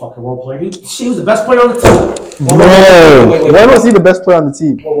 He ain't no fucking role player. He was the best player on the team. When was he the best player on the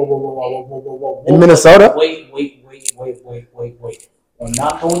team? Whoa. In Minnesota? Wait. We're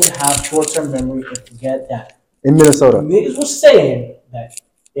not going to have short-term memory and forget that. In Minnesota. Niggas was saying that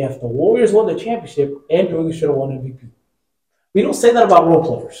if the Warriors won the championship, Andrew Wiggins should have won MVP. We don't say that about role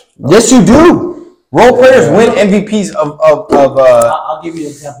players. Yes, you do. Role players win MVPs of I'll give you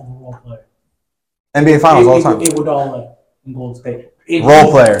an example of a role player. NBA Finals all the time. Iguodala in Golden State.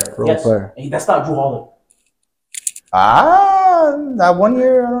 Role player. Role player. Hey, that's not Drew Holiday. That 1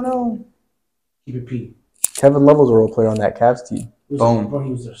 year, I don't know. Keep it P. Kevin Love was a role player on that Cavs team. Boom. Bro,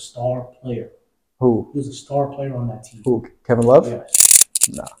 he was a star player. Who? He was a star player on that team. Who? Kevin Love? Yes.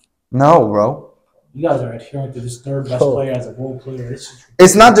 No, bro. You guys are adhering to this third best Oh. player as a role player. It's just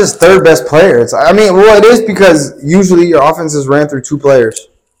It's not just third best player. It is because usually your offenses ran through two players.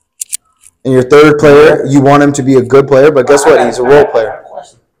 And your third player, you want him to be a good player, but guess what? He's a role I have player. a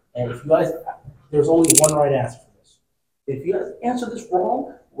question. And if you guys, there's only one right answer for this. If you guys answer this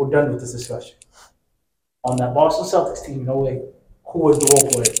wrong, we're done with this discussion. On that Boston Celtics team, no way. Who was the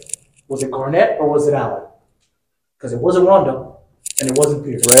role player? Was it Garnett or was it Allen? Because it wasn't Rondo and it wasn't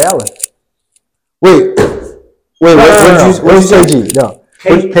Pierce. Ray Allen. Wait, what did you Where's say? KG? No.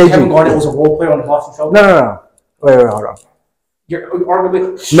 Kevin KG. Garnett was a role player on the Boston Celtics? No. Wait, hold on. You're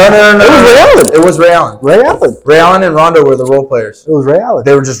arguably. No. It was Ray Allen. It was Ray Allen. Ray Allen. Ray Allen and Rondo were the role players. It was Ray Allen.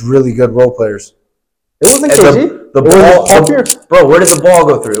 They were just really good role players. It wasn't And KG. the It was ball, Paul Pierce. bro, where did the ball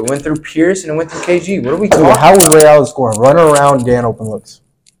go through? It went through Pierce and it went through KG. What are we Dude, talking? how was Ray Allen scoring? Running around, getting open looks.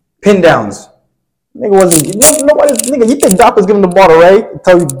 Pin downs. Nigga wasn't. Nobody. Nigga, you think Doc was giving the ball to Ray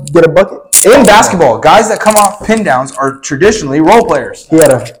until you get a bucket? In basketball, guys that come off pin downs are traditionally role players. He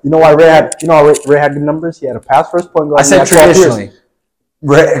had a. You know why Ray had? You know how Ray had good numbers? He had a pass first point guard. I and he said had Paul Pierce.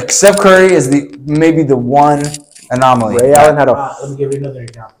 traditionally. Steph Curry is maybe the one anomaly. Ray Allen had a. Let me give you another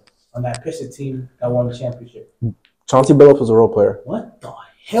example. On that Pistons team that won the championship. Chauncey Billups was a role player. What the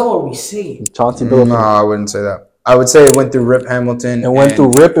hell are we saying? Chauncey Billups. No, I wouldn't say that. I would say it went through Rip Hamilton And went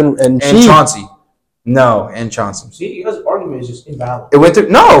through Rip and and Chief. Chauncey. No, and Chauncey. See, you guys' argument is just invalid. It went through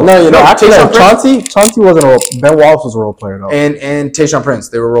No, actually, Tayshaun Prince Chauncey wasn't a role. Ben Wallace was a role player though. and Tayshaun Prince.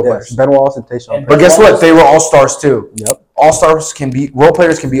 They were role Yes, players. Ben Wallace and Tayshaun. And But guess what? They were all stars too. Yep. All stars can be role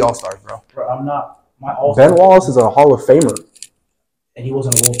players can be all stars, bro. Bro, I'm not my all-star. Ben Wallace is a Hall of Famer. And he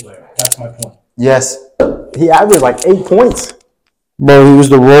wasn't a role player. That's my point. Yes. He averaged like 8 points. Bro, he was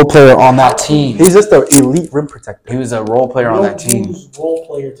the role player on that team. He's just an elite rim protector. He was a role player on that team. Use role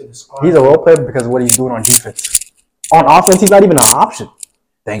player to describe. He's a role player because of what he's doing on defense. On offense, he's not even an option.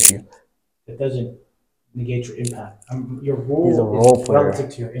 Thank you. It doesn't negate your impact. Your role, He's a role is player. relative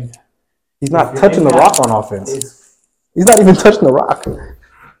to your impact. He's not Your touching the impact rock on offense. is- He's not even touching the rock.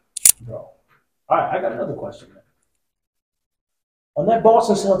 Bro. All right, I got another question. On that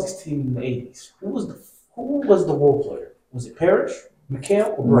Boston Celtics team in the 80s, who was the role player? Was it Parrish,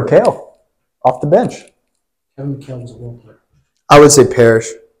 McHale, or Bird? McHale, off the bench. Kevin McHale was a role player. I would say Parrish.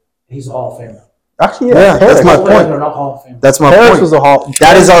 He's a Hall of Famer. Actually, Yeah, that's Parrish. my Hall of Famers point. are not Hall of Famers. That's my Parrish point. was a Hall.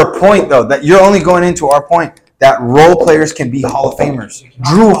 That is our point, though. That you're only going into our point that role players can be Hall of Famers.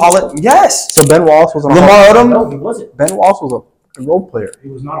 Drew Holiday, yes. So Ben Wallace was a Lamar Odom, No, he wasn't. Ben Wallace was a role player. He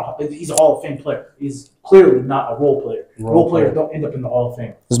was not. He's a Hall of Fame player. He's clearly not a role player. Role players don't end up in the Hall of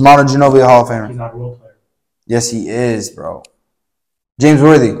Fame. is Manu Ginobili a Hall of Famer? He's not a role player. Yes, he is, bro. James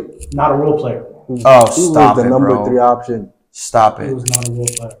Worthy. Not a role player. Oh, He stop was the it, number bro. 3 option. Stop He it. was not a role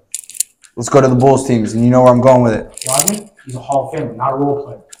player. Let's go to the Bulls teams, and you know where I'm going with it. Rodman, he's a Hall of Famer, not a role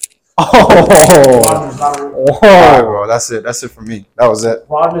player. Oh, Rodman is not a role player. All right, oh. bro. That's it. That's it for me. That was it.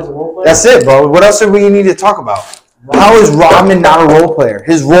 Rodman is a role player. That's it, bro. What else do we need to talk about? How is Rodman not a role player?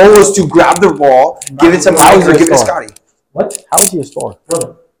 His role was to grab the ball, give it to Mike, or give it to Scotty. What? How is he a star?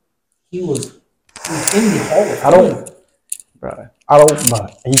 Brother, he was in the Hall of Fame. I don't, bro.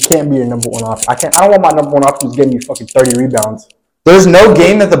 He can't be your number 1 option. I don't want my number 1 option to get me fucking 30 rebounds. There's no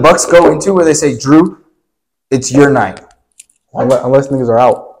game that the Bucks go into where they say, Drew, it's your night. Unless niggas are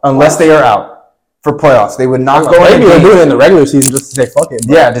out. Unless they are out for playoffs. They would not go Maybe in they'll a do game. it in the regular season just to say fuck it.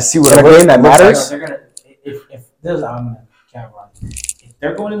 But Yeah, to see what in a it game that looks like. matters. They're gonna if there's I'm camera. If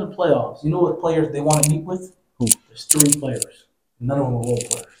they're going into the playoffs, you know what players they want to meet with? Who? There's 3 players. None of them are role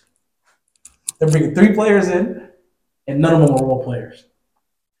players. They're bringing 3 players in, and none of them are role players.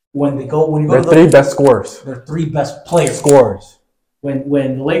 When you go They're to 3 best scorers. they're 3 best players. Scorers. When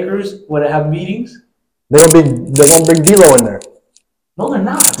the Lakers would have meetings, They're gonna bring D'Lo in there. no, they're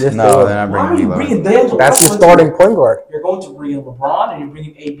not. Yes, No, they they're not will. Why are you bringing bringing D'Lo. D'Angelo? That's the starting point guard. You're going to bring in LeBron and you're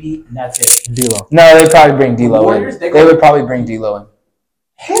bringing AB, and that's it. D'Lo. No, they'd probably bring D'Lo Warriors, in. they They would probably bring D'Lo in.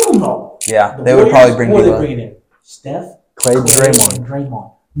 Hell no. Yeah, The they would Warriors, probably bring who are they D'Lo. bringing in? Steph, Clay, Draymond. and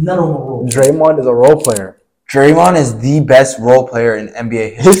Draymond. None of them are role. Draymond is a role player. Draymond is the best role player in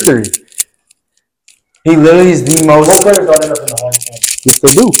NBA history. History. He literally is the Role most. players don't end up in the Hall of Fame. Yes,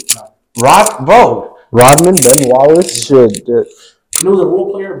 they do. Bro. Rodman, Ben Wallace, shit. You know the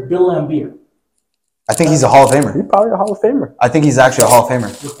role player, Bill Laimbeer. I think he's a Hall of Famer. He's probably a Hall of Famer. I think he's actually a Hall of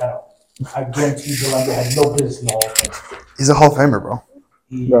Famer. Look that up. I guarantee Bill Laimbeer had no business in the Hall of Fame. He's a Hall of Famer, bro.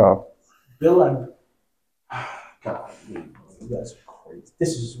 No. Bill Laimbeer. God, you guys are crazy. This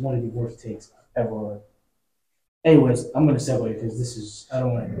is one of the worst takes I've ever heard. Anyways, I'm going to segue because this is, I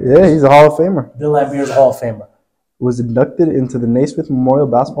don't want to. Yeah, he's a Hall of Famer. Bill Laimbeer is a Hall of Famer. Was inducted into the Naismith Memorial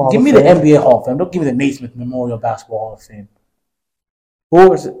Basketball Hall Give of me the Fame. NBA Hall of Fame. Don't give me the Naismith Memorial Basketball Hall of Fame.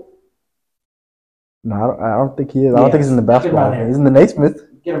 Who is it? No, I don't think he is. I don't think he's in the Get him basketball out Hall of of Fame. here. He's in the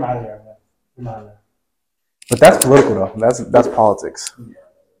Naismith. Get him out of there, man. Get him out of there. But that's political, though. That's politics.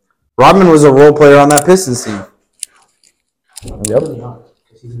 Rodman was a role player on that Pistons team. Yep. Really honest,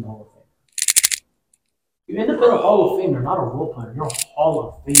 because he's in the Hall of Fame. You end up in a Hall of Fame, you're not a role player. You're a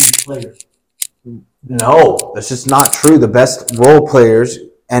Hall of Fame player. No, that's just not true. The best role players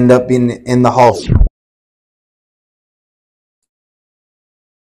end up being in the Hall.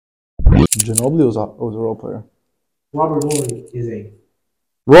 Ginobili was a role player. Robert Horry is a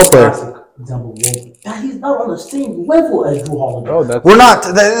Role player. classic example of role player. That he's not on the same level as Drew Holiday. Oh, that's We're not.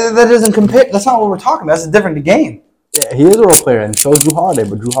 That doesn't compare. That's not what we're talking about. That's a different game. yeah, he is a role player, and so is Drew Holiday.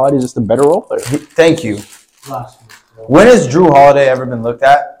 But Drew Holiday is just a better role player. Thank you. Last week, so. When has Drew Holiday ever been looked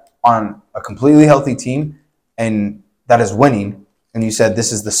at on a completely healthy team and that is winning, and you said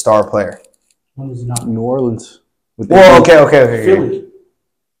this is the star player? When was he not? New Orleans. With Well, okay. Philly. He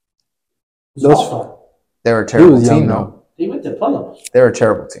was Those- all-star. They were a He terrible was young, team, though. though. They went to playoffs. They're a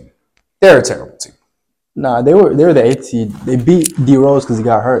terrible team. They're a terrible team. Nah, they were the 8th seed. They beat D Rose because he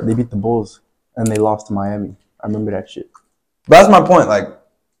got hurt. They beat the Bulls, and they lost to Miami. I remember that shit. But that's my point. Like,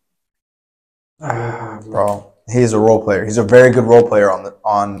 bro, he's a role player. He's a very good role player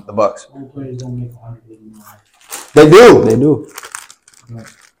on the Bucks. Role players don't make 180 million. They do. They do.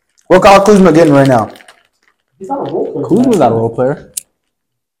 What Kyle Kuzma getting right now? He's not a role player. Kuzma's not a role player.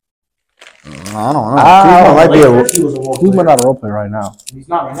 I don't know. Ah, Kuzma might be a. Lakers, he was a role Kuzma player. not a role player right now. He's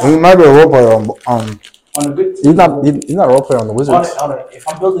not right He now. might be a role player on. On a good team. He's not a role player on the Wizards. If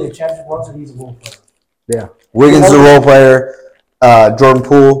I'm building a championship roster, he's a role player. Yeah. Wiggins is a role player. Jordan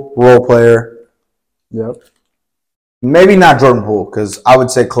Poole, role player. Yep. Maybe not Jordan Poole, because I would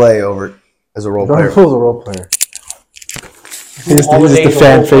say Clay over as a role Jordan player. Poole's a role player. He's just Holiday the is a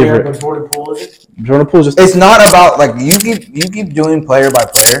fan role player, favorite. but Jordan Poole is it? Jordan Poole's just It's not about like you keep doing player by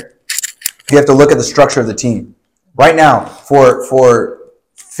player. You have to look at the structure of the team. Right now, for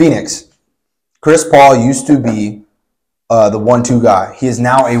Phoenix, Chris Paul used to be the 1-2 guy. He is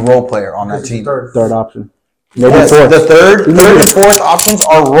now a role player on that team. third option. Maybe Yes, fourth. the third and fourth options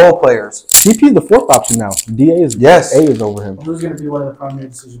are role players. CP is the fourth option now. DA is Yes. A is over him. Who's going to be one of the primary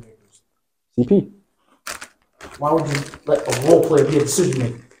decision makers? CP. Why would you let a role player be a decision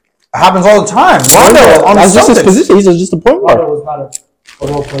maker? It happens all the time. Rondo on the That's just his Celtics. position. He's just a point guard. Rondo was not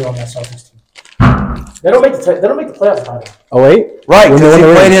a role player on that Celtics team. They don't make the playoffs title. Oh wait, Right, When because they he won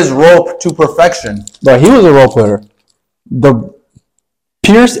the played ring. his role to perfection. but he was a role player. The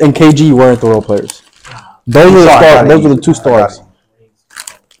Pierce and KG weren't the role players. Those were the stars. Those were the two stars.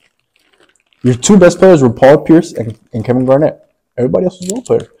 Your two best players were Paul Pierce and Kevin Garnett. Everybody else was a role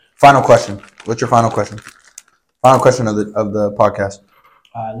player. Final question. What's your final question? Final question of the podcast.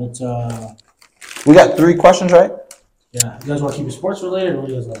 Let's We got 3 questions, right? yeah. You guys want to keep it sports related, or what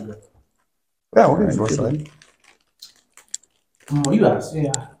do you guys want to do? Yeah, we're gonna do it. You asked,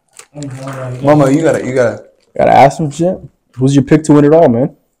 yeah. Momo, you gotta. Gotta ask him shit. Who's your pick to win it all,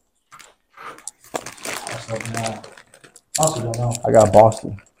 man? I also don't know. I got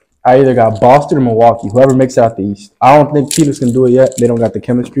Boston. I either got Boston or Milwaukee. Whoever makes it out the East. I don't think Phoenix can do it yet. They don't got the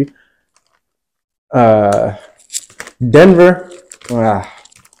chemistry. Denver.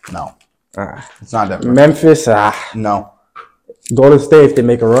 No, it's not Denver. Memphis. No. Golden State, if they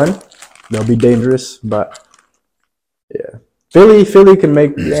make a run, they'll be dangerous. But yeah, Philly can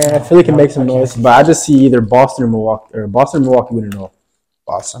make some noise. But I just see either Boston or Milwaukee winning it all.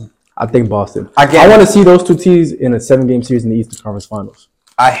 Boston. I think Boston. I want to see those two teams in a 7-game series in the Eastern Conference Finals.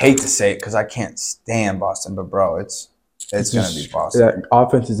 I hate to say it because I can't stand Boston, but bro, it's gonna be Boston. That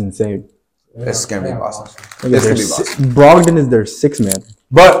offense is insane. It's gonna be Boston. Look at It's gonna their be Boston. Brogdon is their 6th man.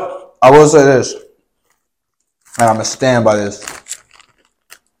 But I will say this, and I'm gonna stand by this.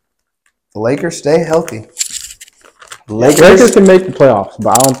 The Lakers stay healthy. Lakers can make the playoffs, but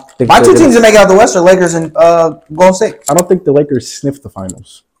I don't think My they're two gonna- teams that make it out the West are Lakers and Golden State. I don't think the Lakers sniff the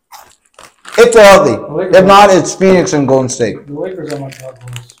finals. If they're healthy. Lakers If not, it's Phoenix and Golden State. The Lakers are my dark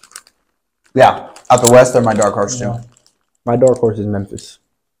horse. Yeah, out the West, they're my dark horse too. Yeah. My dark horse is Memphis.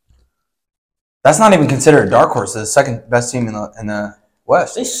 That's not even considered a dark horse. They're the second best team in the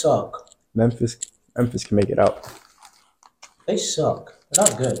West. They suck. Memphis can make it out. They suck. They're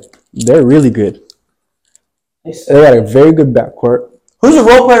not good. They're really good. They They suck. got a very good backcourt. Who's the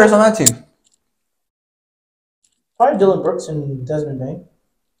role players on that team? Probably Dylan Brooks and Desmond Bain.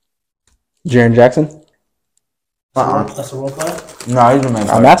 Jaren Jackson. That's a role player. No, he's a man.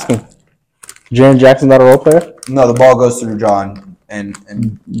 I'm asking. Jaren Jackson not a role player? No, the ball goes through John and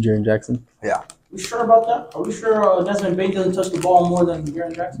Jaren Jackson. yeah. We sure about that? Are we sure Desmond Bain doesn't touch the ball more than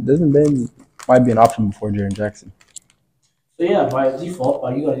Jaren Jackson? Desmond Bain might be an option before Jaren Jackson. So yeah, by default,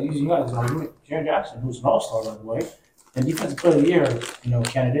 you guys Jaren Jackson, who's an all-star by the way, and defensive player of the year,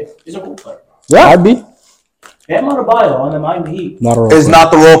 candidate, is a role player. Yeah, I'd be. Bam Adebayo on the Miami Heat. Not a role Is player.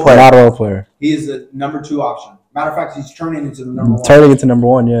 not the role player. Not a role player. He is the number 2 option. Matter of fact, he's turning into the number 1. Turning into number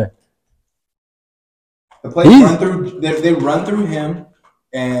 1, yeah. The plays He's- run through. They run through him,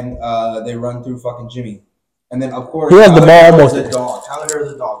 and they run through fucking Jimmy. And then of course He has the Tyler ball Hero almost- is a dog. Tyler Hero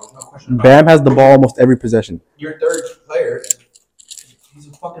is a dog. There's no question about Bam has the ball almost every possession. it. Your third player, he's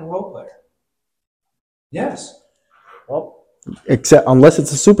a fucking role player. Yes. Well, Except unless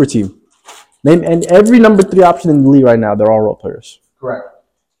it's a super team. And every number 3 option in the league right now, they're all role players. Correct.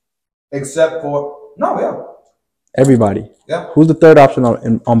 Except for yeah, Everybody. yeah, Who's the third option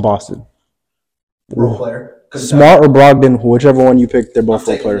on Boston? role player. Smart or Brogdon, whichever one you pick, they're both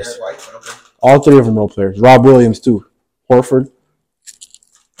role Taking players. Derek White, but okay. All 3 of them role players. Rob Williams too. Horford.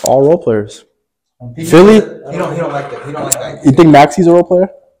 All role players. Philly? He don't like that. He don't like that. You think Maxi's a role player?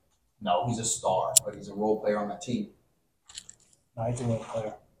 No, he's a star, but he's a role player on that team. no, he's a role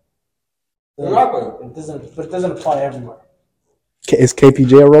player. Exactly. But it doesn't apply everywhere. Is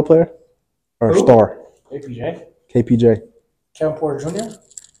KPJ a role player? Or a Who? star? APJ, KPJ. Kevin Porter Jr.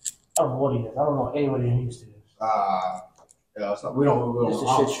 I don't know what he is. I don't know anybody in Houston is. Yeah, it's not, we don't. It's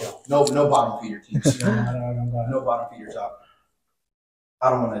a shit show. No bottom feeder teams. I don't got it. No bottom feeder top. I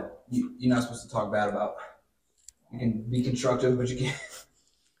don't want to. You're not supposed to talk bad about. You can be constructive, but you can't.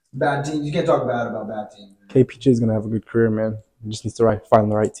 Bad teams. You can't talk bad about bad teams. KPJ is going to have a good career, man. He just needs to find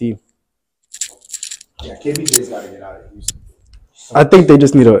the right team. Yeah, KPJ's got to get out of Houston. I think they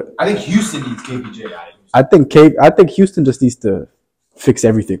just need a. I think Houston needs KPJ out of Houston. I think Houston just needs to fix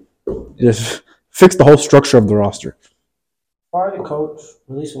everything. Just fix the whole structure of the roster. Fire the coach.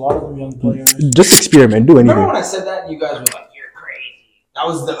 Release a lot of them young players. Just experiment. Do anything. Remember when I said that and you guys were like, "You're crazy." That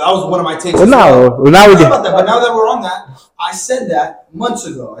was one of my takes. Well, now we Sorry get. about that, but now that we're on that, I said that months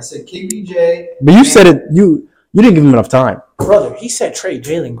ago. I said KBJ. But you said it. You didn't give him enough time. Brother, he said trade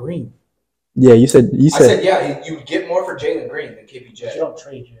Jalen Green. Yeah, you said. I said, yeah, you would get more for Jalen Green than You KBJ. don't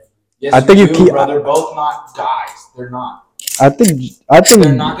trade Jalen. Yes, I think you do, keep- bro. They're both not guys. They're not. I think.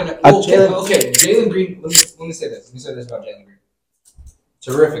 They're not gonna. I- Okay, Jalen Green. Let me say this. Let me say this about Jalen Green.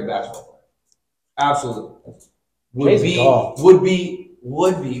 Terrific basketball player. Absolutely. Jay's a dog. Would be.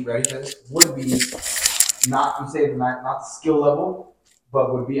 Ready for this? Would be not. I'm saying not the skill level,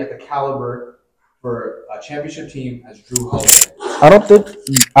 but would be at the caliber for a championship team as Drew Holiday. I don't think.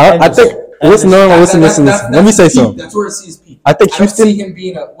 I think. Listen. Listen. Let me say something. That's where it sees peak. I think I don't see Houston. him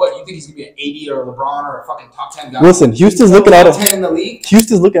being a what? You think he's gonna be an 80 or a LeBron or a fucking top 10 guy? Listen, Houston's He's looking at top it. 10 in the league.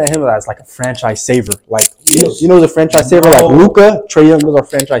 Houston's looking at him as like a franchise saver. Like He is. you know the franchise saver like Luka, Trae Young, those are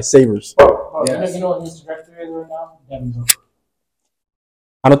franchise savers. Oh, Yes. you know what his trajectory is right now? Devin Booker.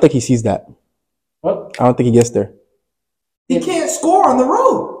 I don't think he sees that. What? I don't think he gets there. He can't score on the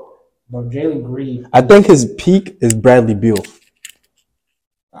road. Bro, Jalen Green. I think his peak is Bradley Beal,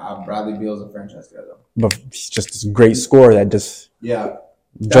 Bradley Beal's a franchise guy though. but he's just this great scorer that just Yeah.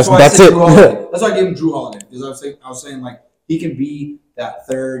 that's why I said it. Drew Holiday. That's why I gave him Drew Holiday because I was saying like he can be that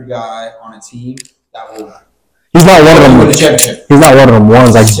third guy on a team that will He's not one of win them. the championship. He's not one of them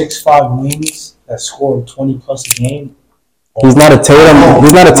ones. Like 6'5" wings that scored 20 plus a game. he's not a Tatum.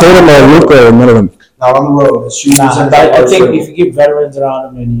 He's not a Tatum or a Luka or none of them. Not on the road. His shooters Nah, are but I think terrible. if you get veterans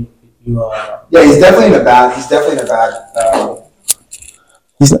around him and you Yeah, he's definitely in a bad. He's in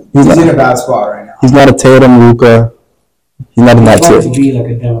a bad spot right now. He's not a Tatum, Luka. He's not in that he's going tier. to be like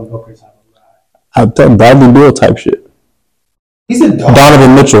a Devin Booker type of guy. I'm telling Bradley Beal type shit. He's a dog.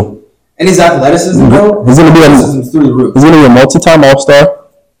 Donovan Mitchell. And his athleticism, bro. He's gonna be a Athleticism's through the roof. he's gonna be a multi-time All-Star,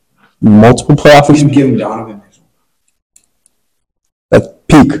 multiple playoff You experience. should give him Donovan Mitchell. That's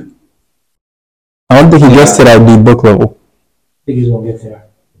peak. I don't think he gets to that D Book level. I think he's going to get there.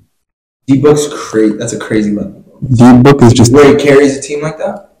 D Book's crazy. That's a crazy level. D Book is just Where he carries a team like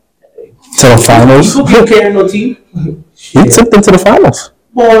that. to the finals. You could carry no team. He took them to the finals.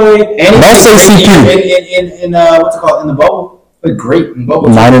 Boy. And Don't say CP. in what's it called in the bubble. But great in bubble.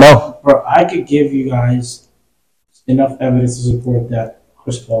 9-0. Bro, I could give you guys enough evidence to support that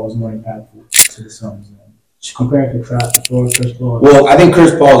Chris Paul is more impactful to the Suns. Just compare and contrast before Chris Paul. Well, I think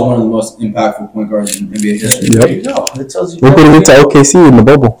Chris Paul is one of the most impactful point guards in NBA history. Yep. There you go. It tells you. Look what he did to OKC in the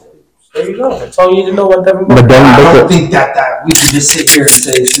bubble. There you go. That's all you need to know about Devin But Booker. Devin I don't Booker, think that we can just sit here and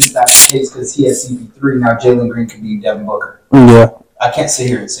say since that's the case because he has CP3 now Jalen Green could be Devin Booker. yeah. I can't sit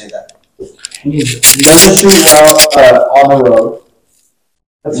here and say that. He needs it. He doesn't shoot well on the road.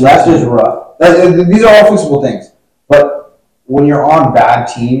 Raptors rough. These are all fixable things. But when you're on bad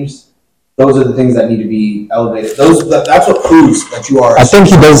teams, those are the things that need to be elevated. That's what proves that you are. I think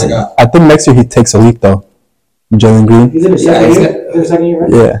he does. I think next year he takes a leap though. Jalen Green. He's in his Yeah, second he's year. He's in his second year,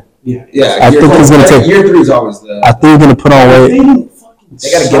 right? Yeah. Yeah. Yeah, I think he's gonna take- year 3 is always the. I think he's gonna put on They weight. didn't fucking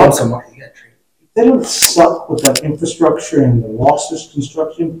They gotta get him suck. some money. You gotta trade. They didn't suck with that infrastructure and the rosters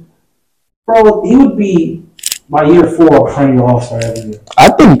construction. Bro, he would be by year 4 a perennial All-Star every year. I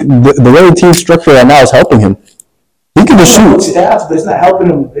think the way the team's structured right now is helping him. He can just Good shoot. stats, but it's not helping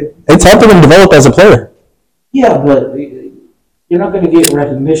him. It's helping him develop as a player. Yeah, but you're not going to get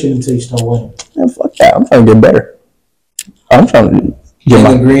recognition until you start winning. Man, fuck that. I'm trying to get better. I'm trying to get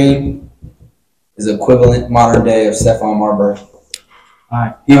my. Jalen Green is equivalent modern day of Stephon Marbury.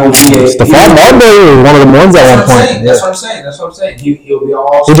 Alright. He will be Stephon Marbury was one of the ones at one point. That's what I'm saying. He'll be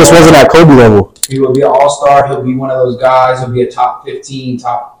all. He just wasn't at Kobe level. He will be an all-star. He'll be one of those guys. He'll be a top 15,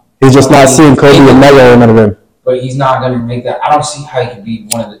 top. He's just not seeing Kobe and Melo or none of them. But he's not going to make that. I don't see how he could be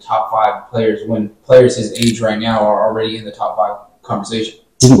one of the top 5 players when players his age right now are already in the top 5 conversation.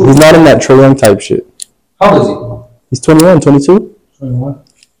 He's not in that Trae Young type shit. How old is he? He's 21, 22. 21.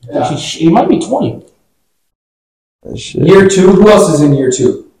 Yeah. He might be 20. Shit. Year 2. Who else is in year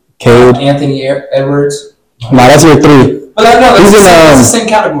 2? Cade. Anthony Edwards. Nah, that's year 3. But that's the same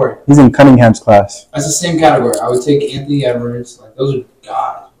category. He's in Cunningham's class. That's the same category. I would take Anthony Edwards. Like those are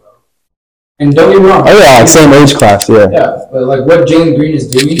guys, bro. And don't get me wrong. Oh yeah, like same age class, yeah. Yeah, but like what Jalen Green is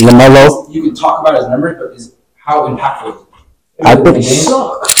doing, LaMelo. you can talk about his numbers, but is how impactful is it? I think They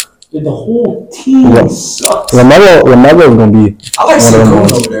suck. Dude, the whole team Yeah. sucks. LaMelo is gonna be. I like One of them Sengun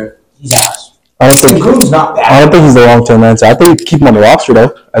ones. over there. He's ass. I don't think. Sengun's not I bad. don't think he's the long-term answer. I think we keep him on the roster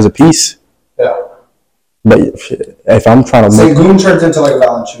though, as a piece. Yeah. But shit, if I'm trying to make, Sengun turns into like a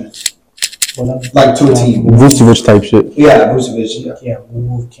Valanciunas. like to a team. Vucevic type shit. Yeah, Vucevic. Yeah. Can't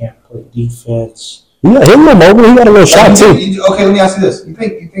move, can't play defense. Yeah, him and Mobley, he got a little shot too. Okay, let me ask you this: You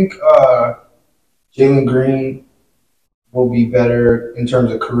think Jalen Green will be better in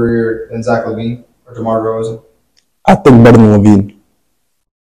terms of career than Zach LaVine or DeMar DeRozan? I think better than Levine.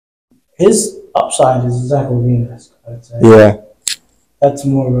 His upside is Zach LaVine. I'd say. Yeah, That's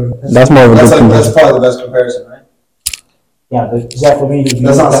more of a. that's more of a good That's comparison. probably the best comparison, right? Yeah, but Zach LaVine. would be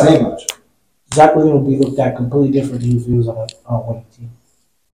That's not looked at- saying much. Zach LaVine will be looked at completely differently if he was on a winning team.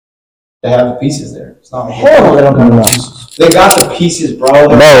 They have the pieces there. It's not. Hell no, they don't got No. no pieces. They got the pieces, bro. No,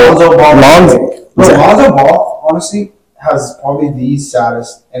 Lonzo Ball. Lonzo- Lonzo Ball, honestly, has probably the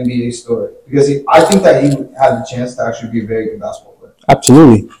saddest NBA story because I think that he had the chance to actually be a very good basketball player,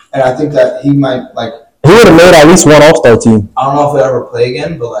 Absolutely. and I think that he might like. He would have made at least one All-Star team. I don't know if he'll ever play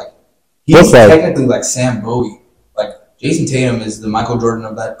again, but like he's Looks like- technically like Sam Bowie. Like Jason Tatum is the Michael Jordan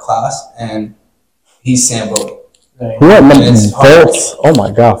of that class, and he's Sam Bowie. Who had number It's Fultz? Oh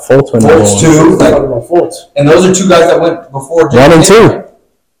my God, Fultz went number Fultz one. too, like, Talking about Fultz. and those are two guys that went before. One and Jason two. Tatum.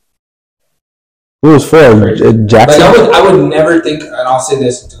 Who was four? Like Jackson. I would never think, and I'll say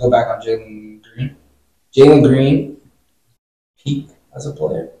this to go back on Jalen Green. Jalen Green peaked as a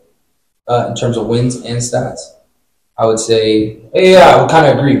player in terms of wins and stats. I would say, yeah, I would kind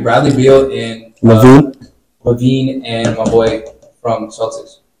of agree. Bradley Beal and Levine, and my boy from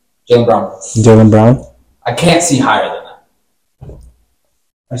Celtics, Jalen Brown. Jalen Brown. I can't see higher than that.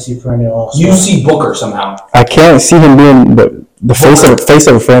 I see perennial All-Star. You see Booker somehow. I can't see him being the face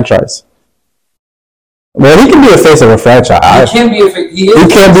of a franchise. Well, he can be a face of a franchise. He can be he He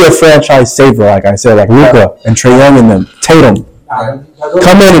is. can't be a franchise saver, like I said, like Luka and Trae Young and them. Tatum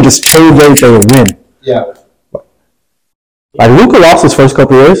come in and just change everything and win. Yeah. Like Luka lost his first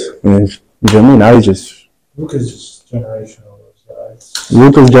couple years, and you know what I mean? Now he's just Luka's just generational. Those guys.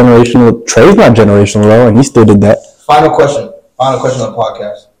 Luka's generational. Trae's not generational though, and he still did that. Final question on the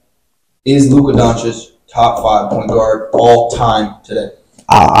podcast: Is Luka Doncic top 5 point guard all time today?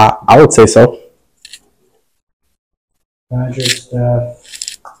 I would say so. Magic,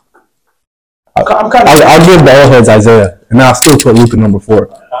 Steph. I'll give the old heads Isaiah, and I'll still put Luka number 4.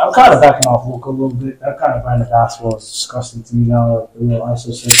 I'm kind of backing off Luka a little bit. That kind of brand of basketball is disgusting to me now. Like, a little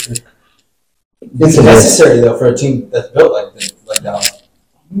isocentric. It's necessary though for a team that's built like that.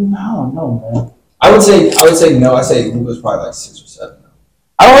 No, man. I would say no. I say Luka's probably like 6 or 7.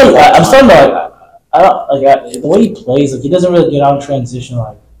 I don't. I'm starting to. I don't like the way he plays. Like he doesn't really get out in transition.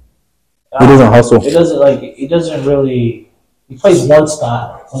 Like He doesn't hustle. It doesn't like. He doesn't really. He plays one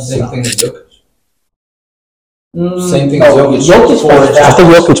style. Same thing as Jokic. Mm, Same thing no, as Jokic. Jokic plays I fast.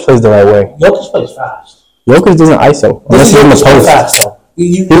 think Jokic plays the right way. Jokic plays fast. Jokic doesn't ISO unless he's in the Jokic plays post. fast though.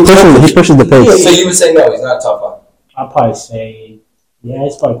 He pushes the pace. So you would say no, he's not a top 5. I'll probably say, yeah,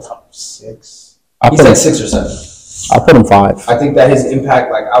 he's probably top 6. I'll He's put like him. 6 or 7. I'll put him 5. I think that his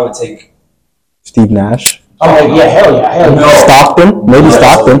impact, like I would take. Steve Nash. Oh yeah, hell yeah. No. Stockton. Maybe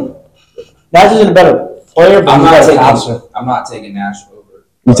Stockton. Nash is a better player, but I'm he's not better taking. passer. I'm not taking Nash over.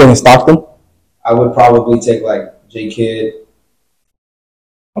 You taking Stockton? I would probably take like J Kidd.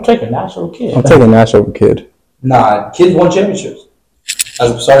 I'm taking Nash over Kid. I'm taking Nash over Kid. Nah, Kidd won championships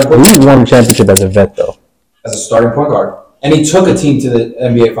as a starting point He guard. won a championship as a vet though. As a starting point guard, and he took a team to the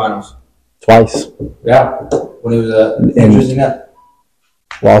NBA Finals. Twice. Yeah, when he was a And- Jersey Net.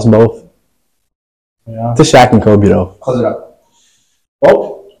 Lost both. Yeah. To Shaq and Kobe though. Close it up.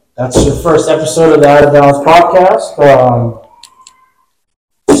 Well, that's your first episode of the Out of Balance podcast.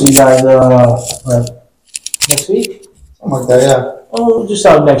 See you guys next week. Something like that. Yeah. We'll just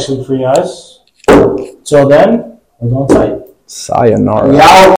out next week for you guys. Till then, we're going tight. Sayonara. We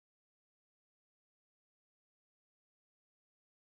out.